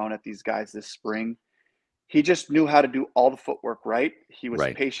we've thrown at these guys this spring, he just knew how to do all the footwork right. He was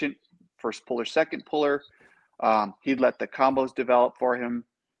patient, first puller, second puller. He'd let the combos develop for him.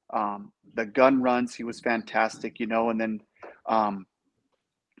 The gun runs, he was fantastic, and then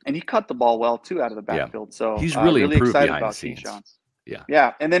and he cut the ball well too out of the backfield. So he's really improved excited behind about the scenes. Keyshawn.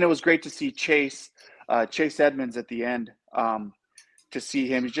 Yeah. And then it was great to see Chase Edmonds at the end. To see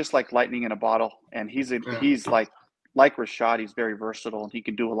him, he's just like lightning in a bottle, and he's like Rachaad, he's very versatile and he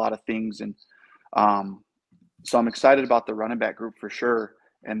can do a lot of things. And so I'm excited about the running back group for sure.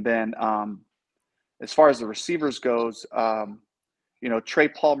 And then as far as the receivers goes, Trey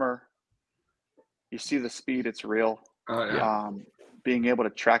Palmer, you see the speed, it's real. Being able to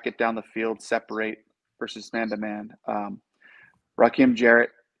track it down the field, separate versus man to man. Raheem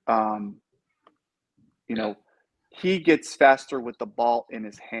Jarrett, he gets faster with the ball in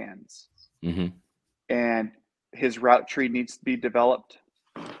his hands. And his route tree needs to be developed.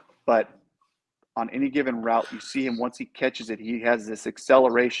 But on any given route, you see him, once he catches it, he has this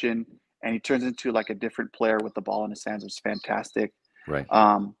acceleration and he turns into like a different player with the ball in his hands. It was fantastic. Right.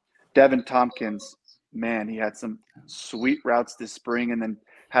 Deven Thompkins, man, he had some sweet routes this spring and then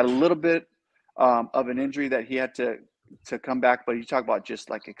had a little bit of an injury that he had to come back. But you talk about just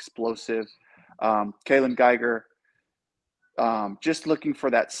like explosive. Kalen Geiger, just looking for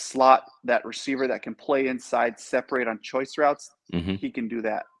that slot, that receiver that can play inside, separate on choice routes. He can do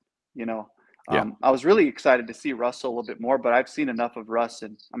that, I was really excited to see Russell a little bit more, but I've seen enough of Russ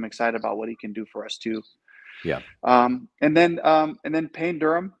and I'm excited about what he can do for us too. Yeah. And then Payne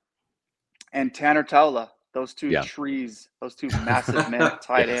Durham and Tanner Taula, those two trees, those two massive men at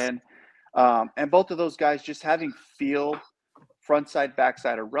tight end. And both of those guys just having feel, front side, back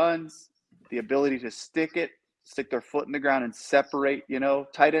side of runs, the ability to stick it, stick their foot in the ground and separate.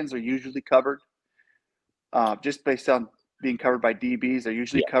 Tight ends are usually covered, just based on being covered by DBs. They're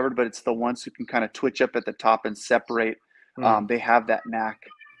usually covered, but it's the ones who can kind of twitch up at the top and separate. They have that knack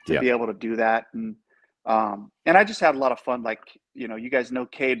to be able to do that. And I just had a lot of fun. Like, you guys know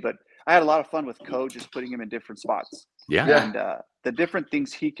Cade, but I had a lot of fun with Code, just putting him in different spots. Yeah. And the different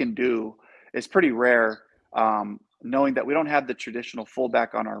things he can do is pretty rare. Knowing that we don't have the traditional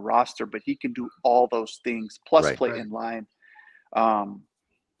fullback on our roster, but he can do all those things plus play in line.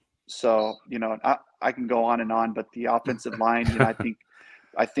 So, I can go on and on, but the offensive line, I think,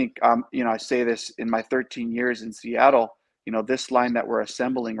 I say this in my 13 years in Seattle, this line that we're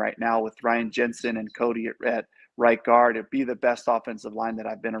assembling right now with Ryan Jensen and Cody at right guard, it'd be the best offensive line that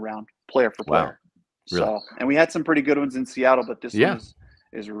I've been around, player for player. Wow. Really? So, and we had some pretty good ones in Seattle, but this one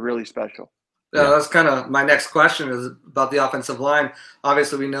is really special. Yeah, that's kind of my next question is about the offensive line.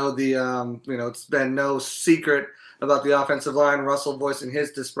 Obviously, we know it's been no secret about the offensive line. Russell voicing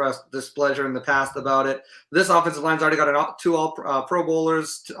his displeasure in the past about it. This offensive line's already got two Pro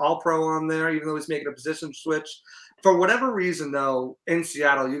Bowlers, All-Pro on there, even though he's making a position switch. For whatever reason, though, in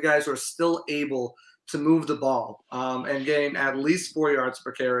Seattle, you guys are still able to move the ball and gain at least 4 yards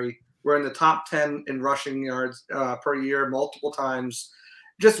per carry. We're in the top 10 in rushing yards per year multiple times.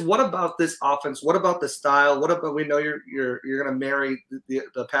 Just what about this offense? What about the style? What about, we know you're going to marry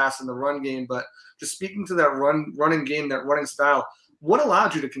the pass and the run game, but just speaking to that running game, that running style, what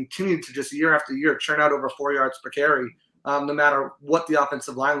allowed you to continue to just year after year churn out over 4 yards per carry, no matter what the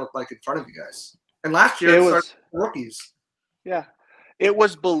offensive line looked like in front of you guys? And last year it was rookies. Yeah, it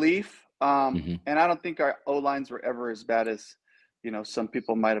was belief, and I don't think our O lines were ever as bad as some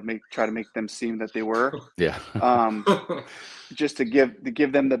people might have try to make them seem that they were. Yeah. Just to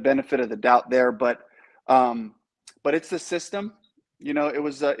give them the benefit of the doubt there, but it's the system.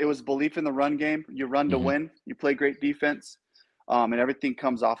 It was belief in the run game. You run to win. You play great defense, and everything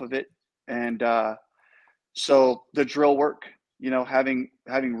comes off of it. And so the drill work, having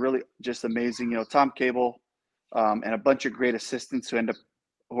really just amazing, Tom Cable, and a bunch of great assistants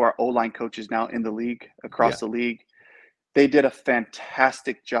who are O-line coaches now in the league, across the league. They did a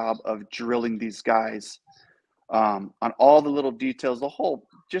fantastic job of drilling these guys on all the little details. The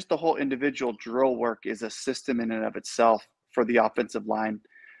whole individual drill work is a system in and of itself for the offensive line.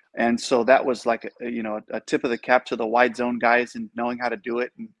 And so that was like a tip of the cap to the wide zone guys and knowing how to do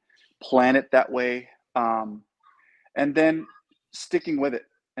it and plan it that way. And then sticking with it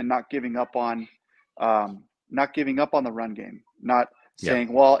and not giving up on the run game, not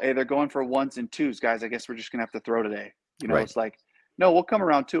saying, well, hey, they're going for ones and twos, guys. I guess we're just going to have to throw today. It's like, no, we'll come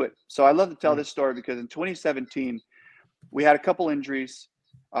around to it. So I love to tell this story because in 2017, we had a couple injuries.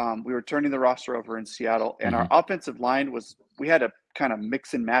 We were turning the roster over in Seattle, and our offensive line we had to kind of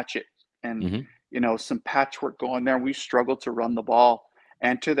mix and match it and, some patchwork going there. We struggled to run the ball.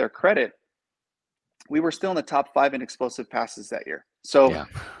 And to their credit, we were still in the top 5 in explosive passes that year. So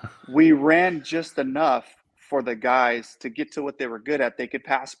we ran just enough for the guys to get to what they were good at. They could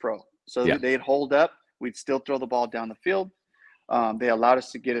pass pro. So they'd hold up. We'd still throw the ball down the field. They allowed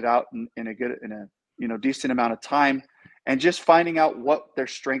us to get it out in a decent amount of time, and just finding out what their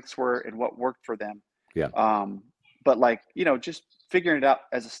strengths were and what worked for them. Yeah. But just figuring it out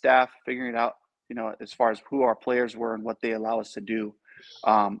as a staff, figuring it out, as far as who our players were and what they allow us to do.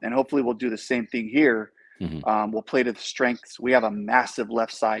 And hopefully we'll do the same thing here. We'll play to the strengths. We have a massive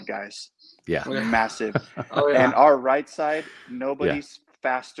left side, guys. Yeah. Massive. And our right side, nobody's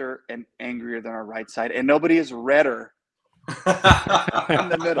faster and angrier than our right side, and nobody is redder in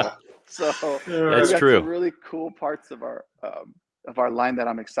the middle. So that's true. Some really cool parts of our line that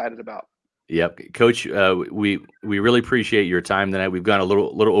I'm excited about. Yep, Coach. We really appreciate your time tonight. We've gone a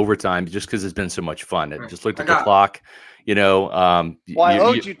little overtime just because it's been so much fun. I just looked at the clock. I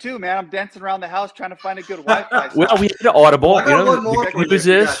owed you too, man. I'm dancing around the house trying to find a good Wi-Fi. Well, we had to audible. The good news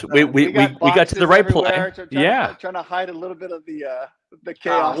is we got to the right play. Trying to hide a little bit of the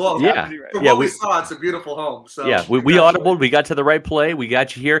chaos. We saw, it's a beautiful home. So we audibled. We got to the right play. We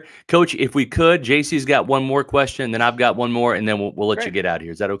got you here, Coach. If we could, JC's got one more question, then I've got one more, and then we'll let you get out of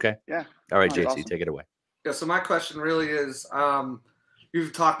here. Is that okay? Yeah. All right, JC, awesome. Take it away. Yeah. So my question really is,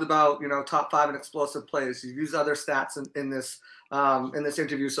 you've talked about top 5 in explosive plays. You've used other stats in this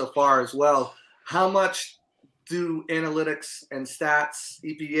interview so far as well. How much do analytics and stats,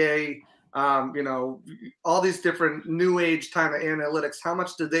 EPA, all these different new age kind of analytics, how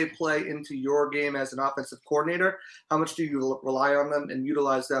much do they play into your game as an offensive coordinator? How much do you rely on them and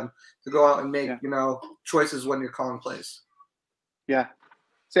utilize them to go out and make choices when you're calling plays? Yeah.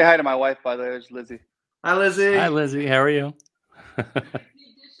 Say hi to my wife, by the way. There's Lizzie. Hi, Lizzie. Hi, Lizzie. How are you?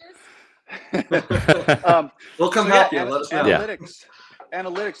 We'll come help you. Let us know.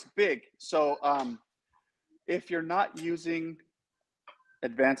 Analytics big. So if you're not using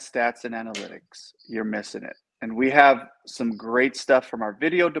advanced stats and analytics, you're missing it. And we have some great stuff from our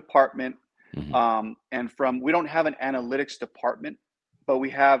video department. And we don't have an analytics department, but we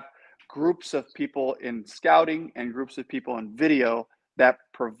have groups of people in scouting and groups of people in video that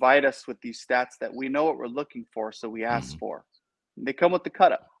provide us with these stats that we know what we're looking for. So we ask for. They come with the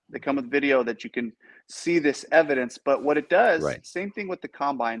cut up. They come with video that you can see this evidence. But what it does, same thing with the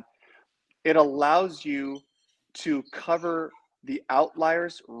combine, it allows you to cover the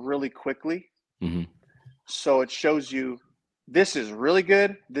outliers really quickly. So it shows you this is really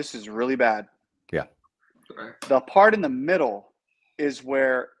good, this is really bad. Yeah. The part in the middle is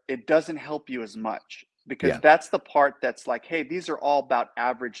where it doesn't help you as much, because that's the part that's like, hey, these are all about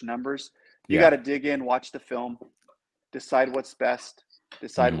average numbers. You got to dig in, watch the film, decide what's best,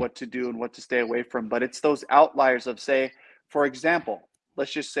 decide what to do and what to stay away from. But it's those outliers of, say, for example,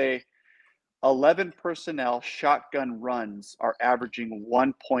 let's just say 11 personnel shotgun runs are averaging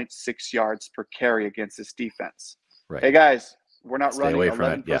 1.6 yards per carry against this defense. Hey, guys, we're not running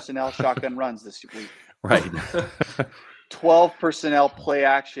 11 personnel shotgun runs this week. 12 personnel play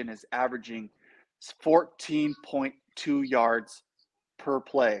action is averaging 14.2 yards per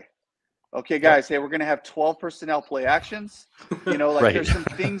play. Okay, guys, hey, we're going to have 12 personnel play actions. You know, like there's some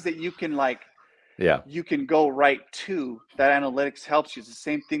things that you can you can go right to that analytics helps you. It's the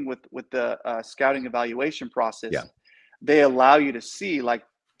same thing with the scouting evaluation process. They allow you to see like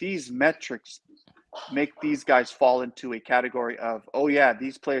these metrics make these guys fall into a category of, oh yeah,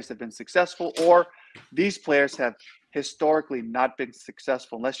 these players have been successful, or these players have historically not been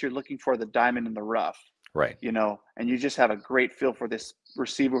successful, unless you're looking for the diamond in the rough. You know, and you just have a great feel for this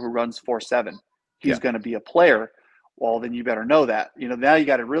receiver who runs 4.7. He's going to be a player. Well, then you better know that. You know, now you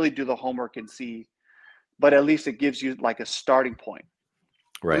got to really do the homework and see, but at least it gives you like a starting point.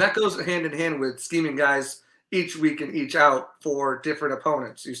 And that goes hand in hand with scheming guys each week and each out for different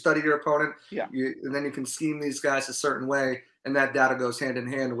opponents. You study your opponent, and then you can scheme these guys a certain way, and that data goes hand in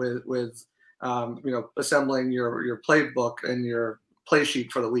hand with you know, assembling your playbook and your play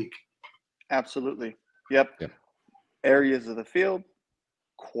sheet for the week. Absolutely. Yep. Areas of the field,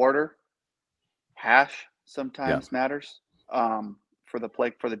 quarter, hash sometimes matters for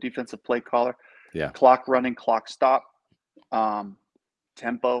the defensive play caller. Clock running, clock stop,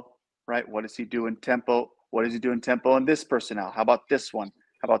 tempo, right? What is he doing tempo? What is he doing tempo in this personnel? How about this one?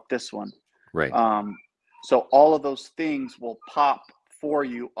 How about this one? So all of those things will pop for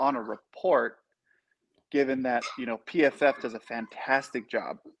you on a report, given that, you know, PFF does a fantastic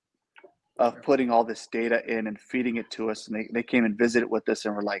job of putting all this data in and feeding it to us. And they came and visited with us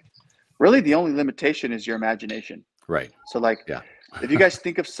and were like, really the only limitation is your imagination. So like, if you guys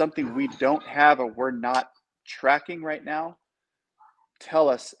think of something we don't have or we're not tracking right now, tell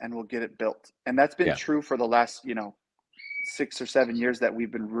us and we'll get it built. And that's been true for the last, you know, 6 or 7 years that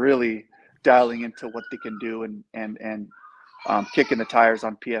we've been really dialing into what they can do and kicking the tires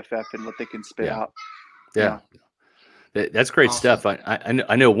on PFF and what they can spit out. That's great stuff.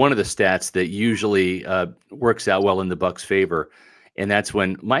 I know one of the stats that usually works out well in the Bucs' favor, and that's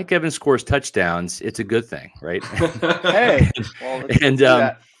when Mike Evans scores touchdowns. It's a good thing, right? Hey, well, let's do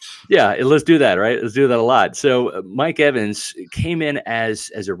that. Let's do that, right? Let's do that a lot. So Mike Evans came in as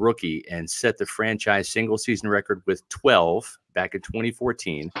a rookie and set the franchise single season record with 12 back in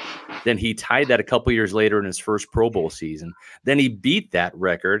 2014. Then he tied that a couple years later in his first Pro Bowl season. Then he beat that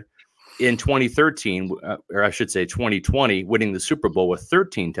record in 2013, or I should say 2020, winning the Super Bowl with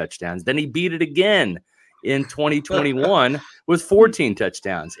 13 touchdowns. Then he beat it again in 2021 with 14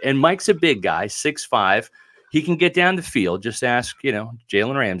 touchdowns. And Mike's a big guy, 6'5". He can get down the field. Just ask, you know,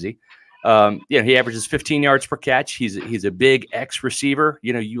 Jalen Ramsey. He averages 15 yards per catch. He's a big X receiver.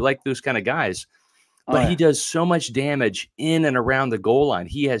 You know, you like those kind of guys. But he does so much damage in and around the goal line.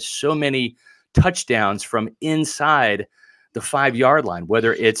 He has so many touchdowns from inside the 5-yard line,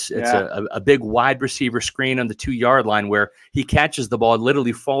 whether it's a big wide receiver screen on the 2-yard line where he catches the ball and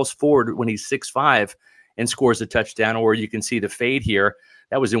literally falls forward when he's 6'5" and scores a touchdown, or you can see the fade here.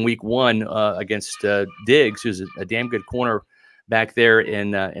 That was in week 1 against Diggs, who's a damn good corner back there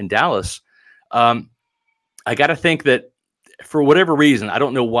in Dallas. I got to think that for whatever reason, I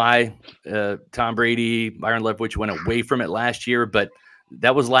don't know why Tom Brady, Byron Leftwich went away from it last year, but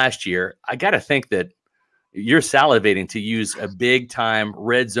that was last year. I got to think that you're salivating to use a big-time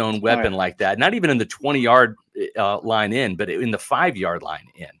red zone weapon like that, not even in the 20-yard line in, but in the 5-yard line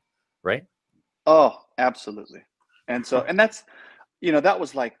in, right? Oh, absolutely. And so, and that's, you know, that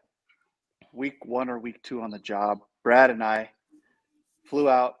was like week 1 or week 2 on the job. Brad and I flew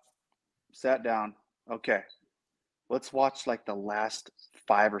out, sat down. Okay, let's watch like the last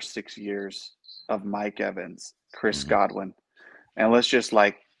 5 or 6 years of Mike Evans, Chris Godwin, and let's just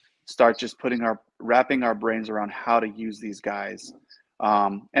like start just wrapping our brains around how to use these guys.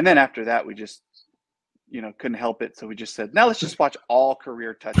 And then after that, we just, couldn't help it. So we just said, now let's just watch all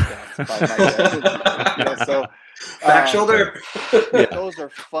career touchdowns by Mike Evans. So back shoulder. Those are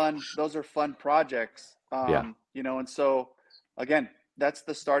fun projects. And so again, that's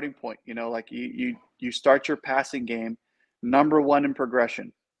the starting point. Like you start your passing game number 1 in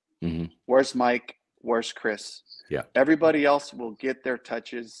progression. Where's Mike? Where's Chris? Yeah. Everybody else will get their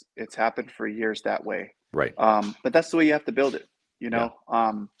touches. It's happened for years that way. Right. But that's the way you have to build it,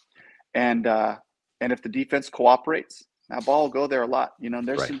 and if the defense cooperates, that ball will go there a lot.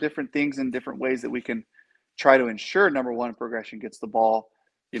 There's some different things and different ways that we can try to ensure number 1 progression gets the ball,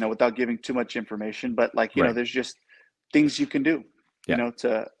 without giving too much information. But there's just things you can do,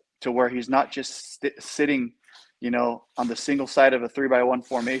 to where he's not just sitting, on the single side of a 3-by-1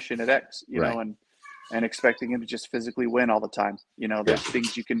 formation at X, and expecting him to just physically win all the time. There's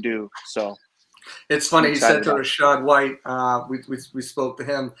things you can do. So it's funny. He said to Rachaad White, we spoke to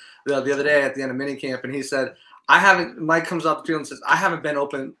him the other day at the end of minicamp, and he said, Mike comes off the field and says, I haven't been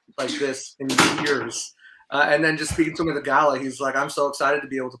open like this in years. And then just speaking to him at the gala, he's like, I'm so excited to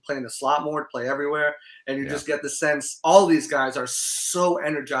be able to play in the slot more, play everywhere. And you just get the sense all these guys are so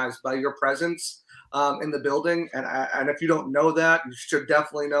energized by your presence in the building. And if you don't know that, you should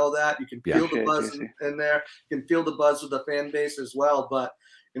definitely know that. You can feel the buzz in there. You can feel the buzz with the fan base as well. But,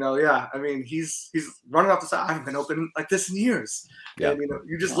 I mean, he's running off the side. I haven't been open like this in years. Yeah. And,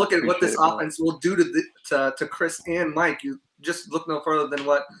 you just look at what this offense will do to Chris and Mike. You just look no further than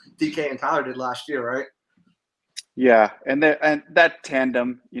what DK and Tyler did last year, right? Yeah, and that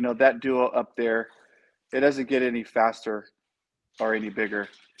tandem, that duo up there, it doesn't get any faster or any bigger.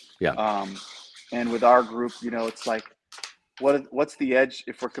 Yeah. And with our group, it's like, what's the edge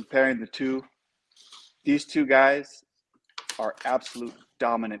if we're comparing the two? These two guys are absolute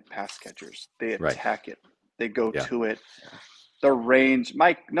dominant pass catchers. They attack it. They go to it. The range,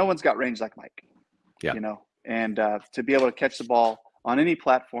 Mike, no one's got range like Mike. Yeah. And to be able to catch the ball on any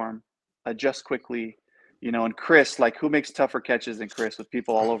platform, adjust quickly, and Chris, like, who makes tougher catches than Chris with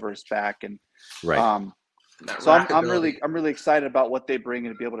people all over his back? And so I'm really excited about what they bring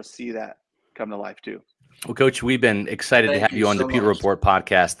and to be able to see that come to life too. Well, Coach, we've been excited to have you on the Pewter Report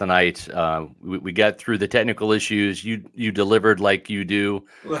podcast tonight. We got through the technical issues. You delivered like you do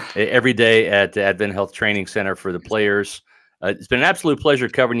every day at the Advent Health Training Center for the players. It's been an absolute pleasure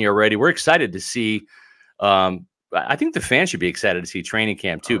covering you already. We're excited to see. I think the fans should be excited to see training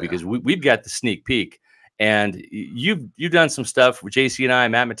camp too, because we've got the sneak peek. And you've done some stuff with JC and I,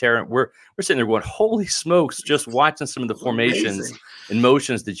 Matt Matera. We're sitting there going, holy smokes, just watching some of the formations and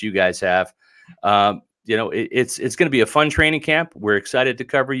motions that you guys have. It's going to be a fun training camp. We're excited to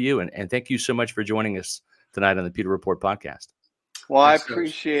cover you, and thank you so much for joining us tonight on the Pewter Report podcast. Well, I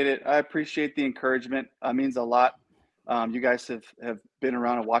appreciate it. I appreciate the encouragement. It means a lot. You guys have been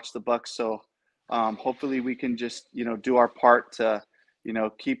around and watched the Bucs, so hopefully we can just do our part to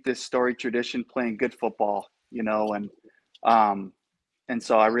keep this storied tradition playing good football, and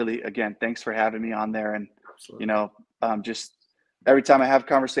so I really, again, thanks for having me on there. And, just every time I have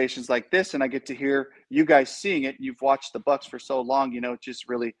conversations like this and I get to hear you guys seeing it, you've watched the Bucs for so long, it just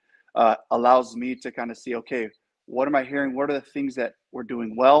really allows me to kind of see, okay, what am I hearing? What are the things that we're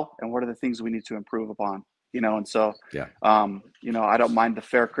doing well? And what are the things we need to improve upon? And so, I don't mind the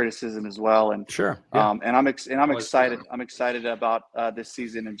fair criticism as well. And sure. And I'm excited. I'm excited about this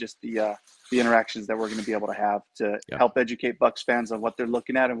season and just the interactions that we're going to be able to have to help educate Bucs fans on what they're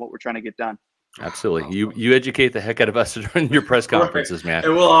looking at and what we're trying to get done. Absolutely. You educate the heck out of us during your press conferences, man.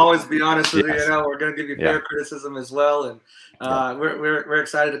 And we'll always be honest with you. We're going to give you fair criticism as well. And we're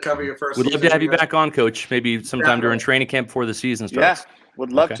excited to cover your first season. We'd love to have you back on, Coach, maybe sometime during training camp before the season starts. Yeah,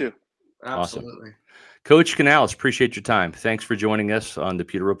 would love to. Absolutely. Awesome. Coach Canales, appreciate your time. Thanks for joining us on the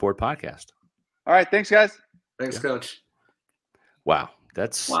Pewter Report podcast. All right. Thanks, guys. Thanks, Coach. Wow.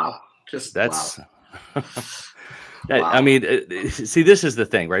 Wow. I mean, see, this is the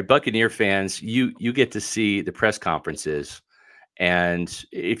thing, right? Buccaneer fans, you get to see the press conferences. And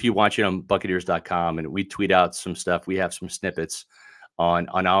if you watch it on Buccaneers.com, and we tweet out some stuff, we have some snippets on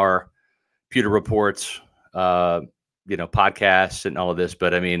our Pewter Reports, podcasts and all of this.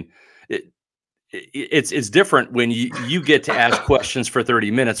 But I mean, it's different when you get to ask questions for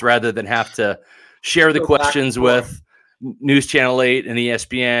 30 minutes rather than have to share the questions with News Channel 8 and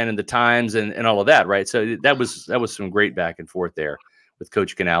ESPN and the Times and all of that, right? So that was some great back and forth there with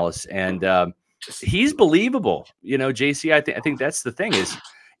Coach Canales, and he's believable. JC, I think that's the thing is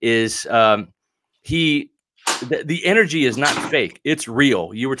is the energy is not fake. It's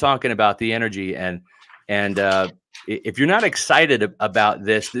real. You were talking about the energy, and if you're not excited about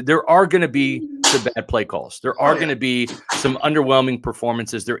this, there are going to be some bad play calls. There are going to be some underwhelming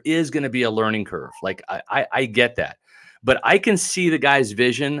performances. There is going to be a learning curve. Like I get that, but I can see the guy's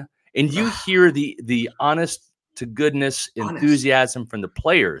vision, and you hear the honest to goodness enthusiasm from the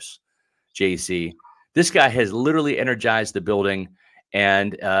players. JC, this guy has literally energized the building,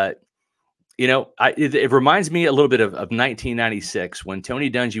 and you know, it reminds me a little bit of 1996 when Tony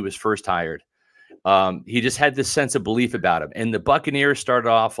Dungy was first hired. He just had this sense of belief about him, and the Buccaneers started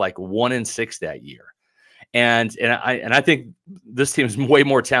off like 1-6 that year. And I think this team is way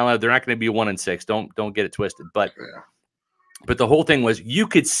more talented. They're not going to be 1-6. Don't get it twisted. But the whole thing was you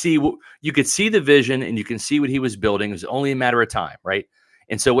could see the vision, and you can see what he was building. It was only a matter of time, right?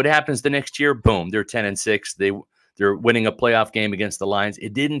 And so what happens the next year? Boom, they're 10-6. They're winning a playoff game against the Lions.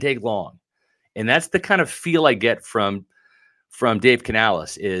 It didn't take long, and that's the kind of feel I get from Dave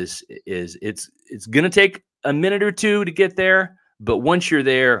Canales. Is it's going to take a minute or two to get there, but once you're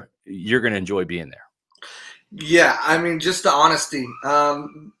there, you're going to enjoy being there. Yeah, I mean, just the honesty.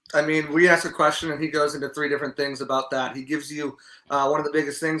 I mean, we ask a question, and he goes into 3 different things about that. He gives you one of the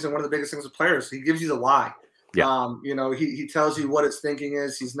biggest things, and one of the biggest things with players, he gives you the why. Yeah. You know, he tells you what his thinking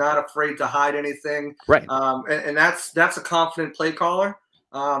is. He's not afraid to hide anything. Right. And that's a confident play caller.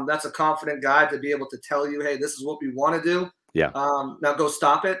 That's a confident guy to be able to tell you, hey, this is what we want to do. Yeah. Now go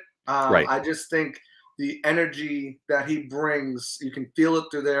stop it. Right. I just think the energy that he brings, you can feel it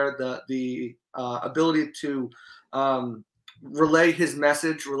through there. The ability to relay his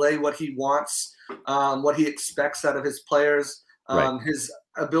message, relay what he wants, what he expects out of his players, his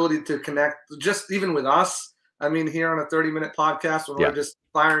ability to connect just even with us. I mean, here on a 30-minute podcast when we're just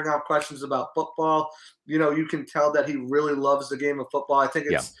firing out questions about football, you know, you can tell that he really loves the game of football. I think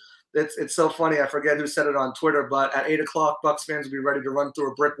it's so funny. I forget who said it on Twitter, but at 8 o'clock, Bucs fans will be ready to run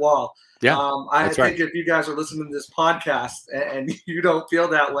through a brick wall. Yeah, I think if you guys are listening to this podcast and you don't feel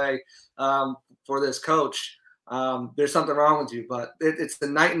that way for this coach, there's something wrong with you. But it's the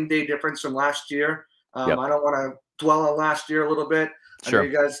night and day difference from last year. I don't want to dwell on last year a little bit. Sure. I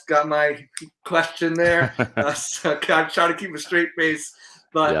know you guys got my question there. So I'm trying to keep a straight face,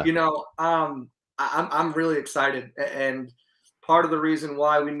 but you know, I'm really excited, and part of the reason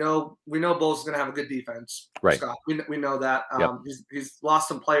why we know Bowles is going to have a good defense. Right. Scott. We know that. He's lost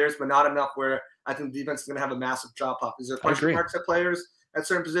some players, but not enough where I think the defense is going to have a massive drop off. Is there question marks at players at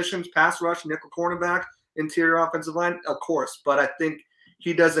certain positions? Pass rush, nickel cornerback, interior offensive line, of course. But I think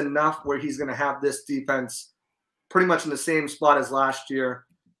he does enough where he's going to have this defense pretty much in the same spot as last year,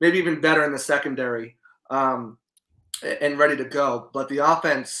 maybe even better in the secondary, and ready to go. But the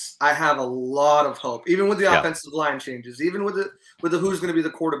offense, I have a lot of hope. Even with the offensive line changes, even with the who's going to be the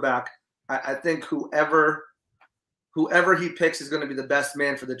quarterback, I think whoever he picks is going to be the best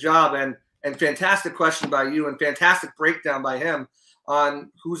man for the job. And fantastic question by you, and fantastic breakdown by him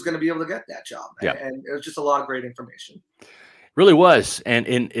on who's going to be able to get that job. And it was just a lot of great information. Really was, and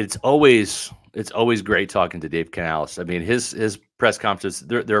it's always great talking to Dave Canales. I mean, his press conferences,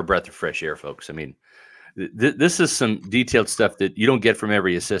 they're a breath of fresh air, folks. I mean, this is some detailed stuff that you don't get from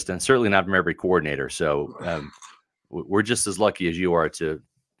every assistant, certainly not from every coordinator. So we're just as lucky as you are to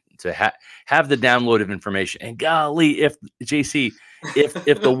have the download of information. And golly, if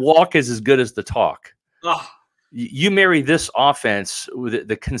the walk is as good as the talk, you marry this offense with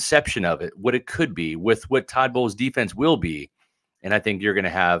the conception of it, what it could be, with what Todd Bowles' defense will be. And I think you're going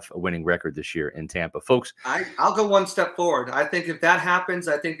to have a winning record this year in Tampa, folks. I'll go one step forward. I think if that happens,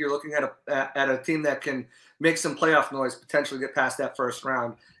 I think you're looking at a team that can make some playoff noise, potentially get past that first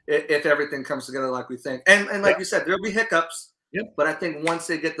round if everything comes together like we think. And like you said, there'll be hiccups. Yep. But I think once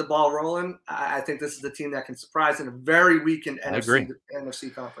they get the ball rolling, I think this is the team that can surprise in a very weakened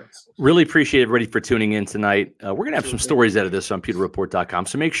NFC conference. Really appreciate everybody for tuning in tonight. We're going to have some stories out of this on pewterreport.com.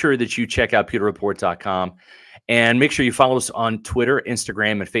 So make sure that you check out pewterreport.com. And make sure you follow us on Twitter,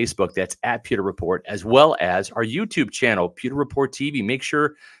 Instagram, and Facebook. That's at Pewter Report, as well as our YouTube channel, Pewter Report TV. Make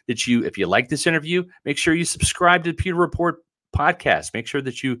sure that if you like this interview, make sure you subscribe to Pewter Report podcast. Make sure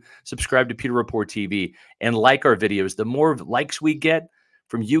that you subscribe to Pewter Report TV and like our videos. The more likes we get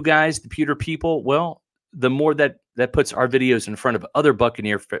from you guys, the Pewter people, well, the more that puts our videos in front of other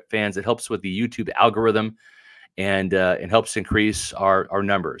Buccaneer fans. It helps with the YouTube algorithm, and it helps increase our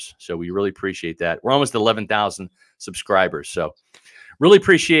numbers. So we really appreciate that. We're almost 11,000 subscribers. So really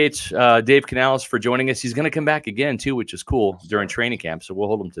appreciate Dave Canales for joining us. He's going to come back again, too, which is cool, during training camp. So we'll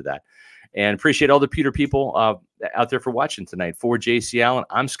hold him to that. And appreciate all the Pewter people out there for watching tonight. For JC Allen,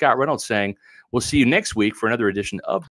 I'm Scott Reynolds saying we'll see you next week for another edition of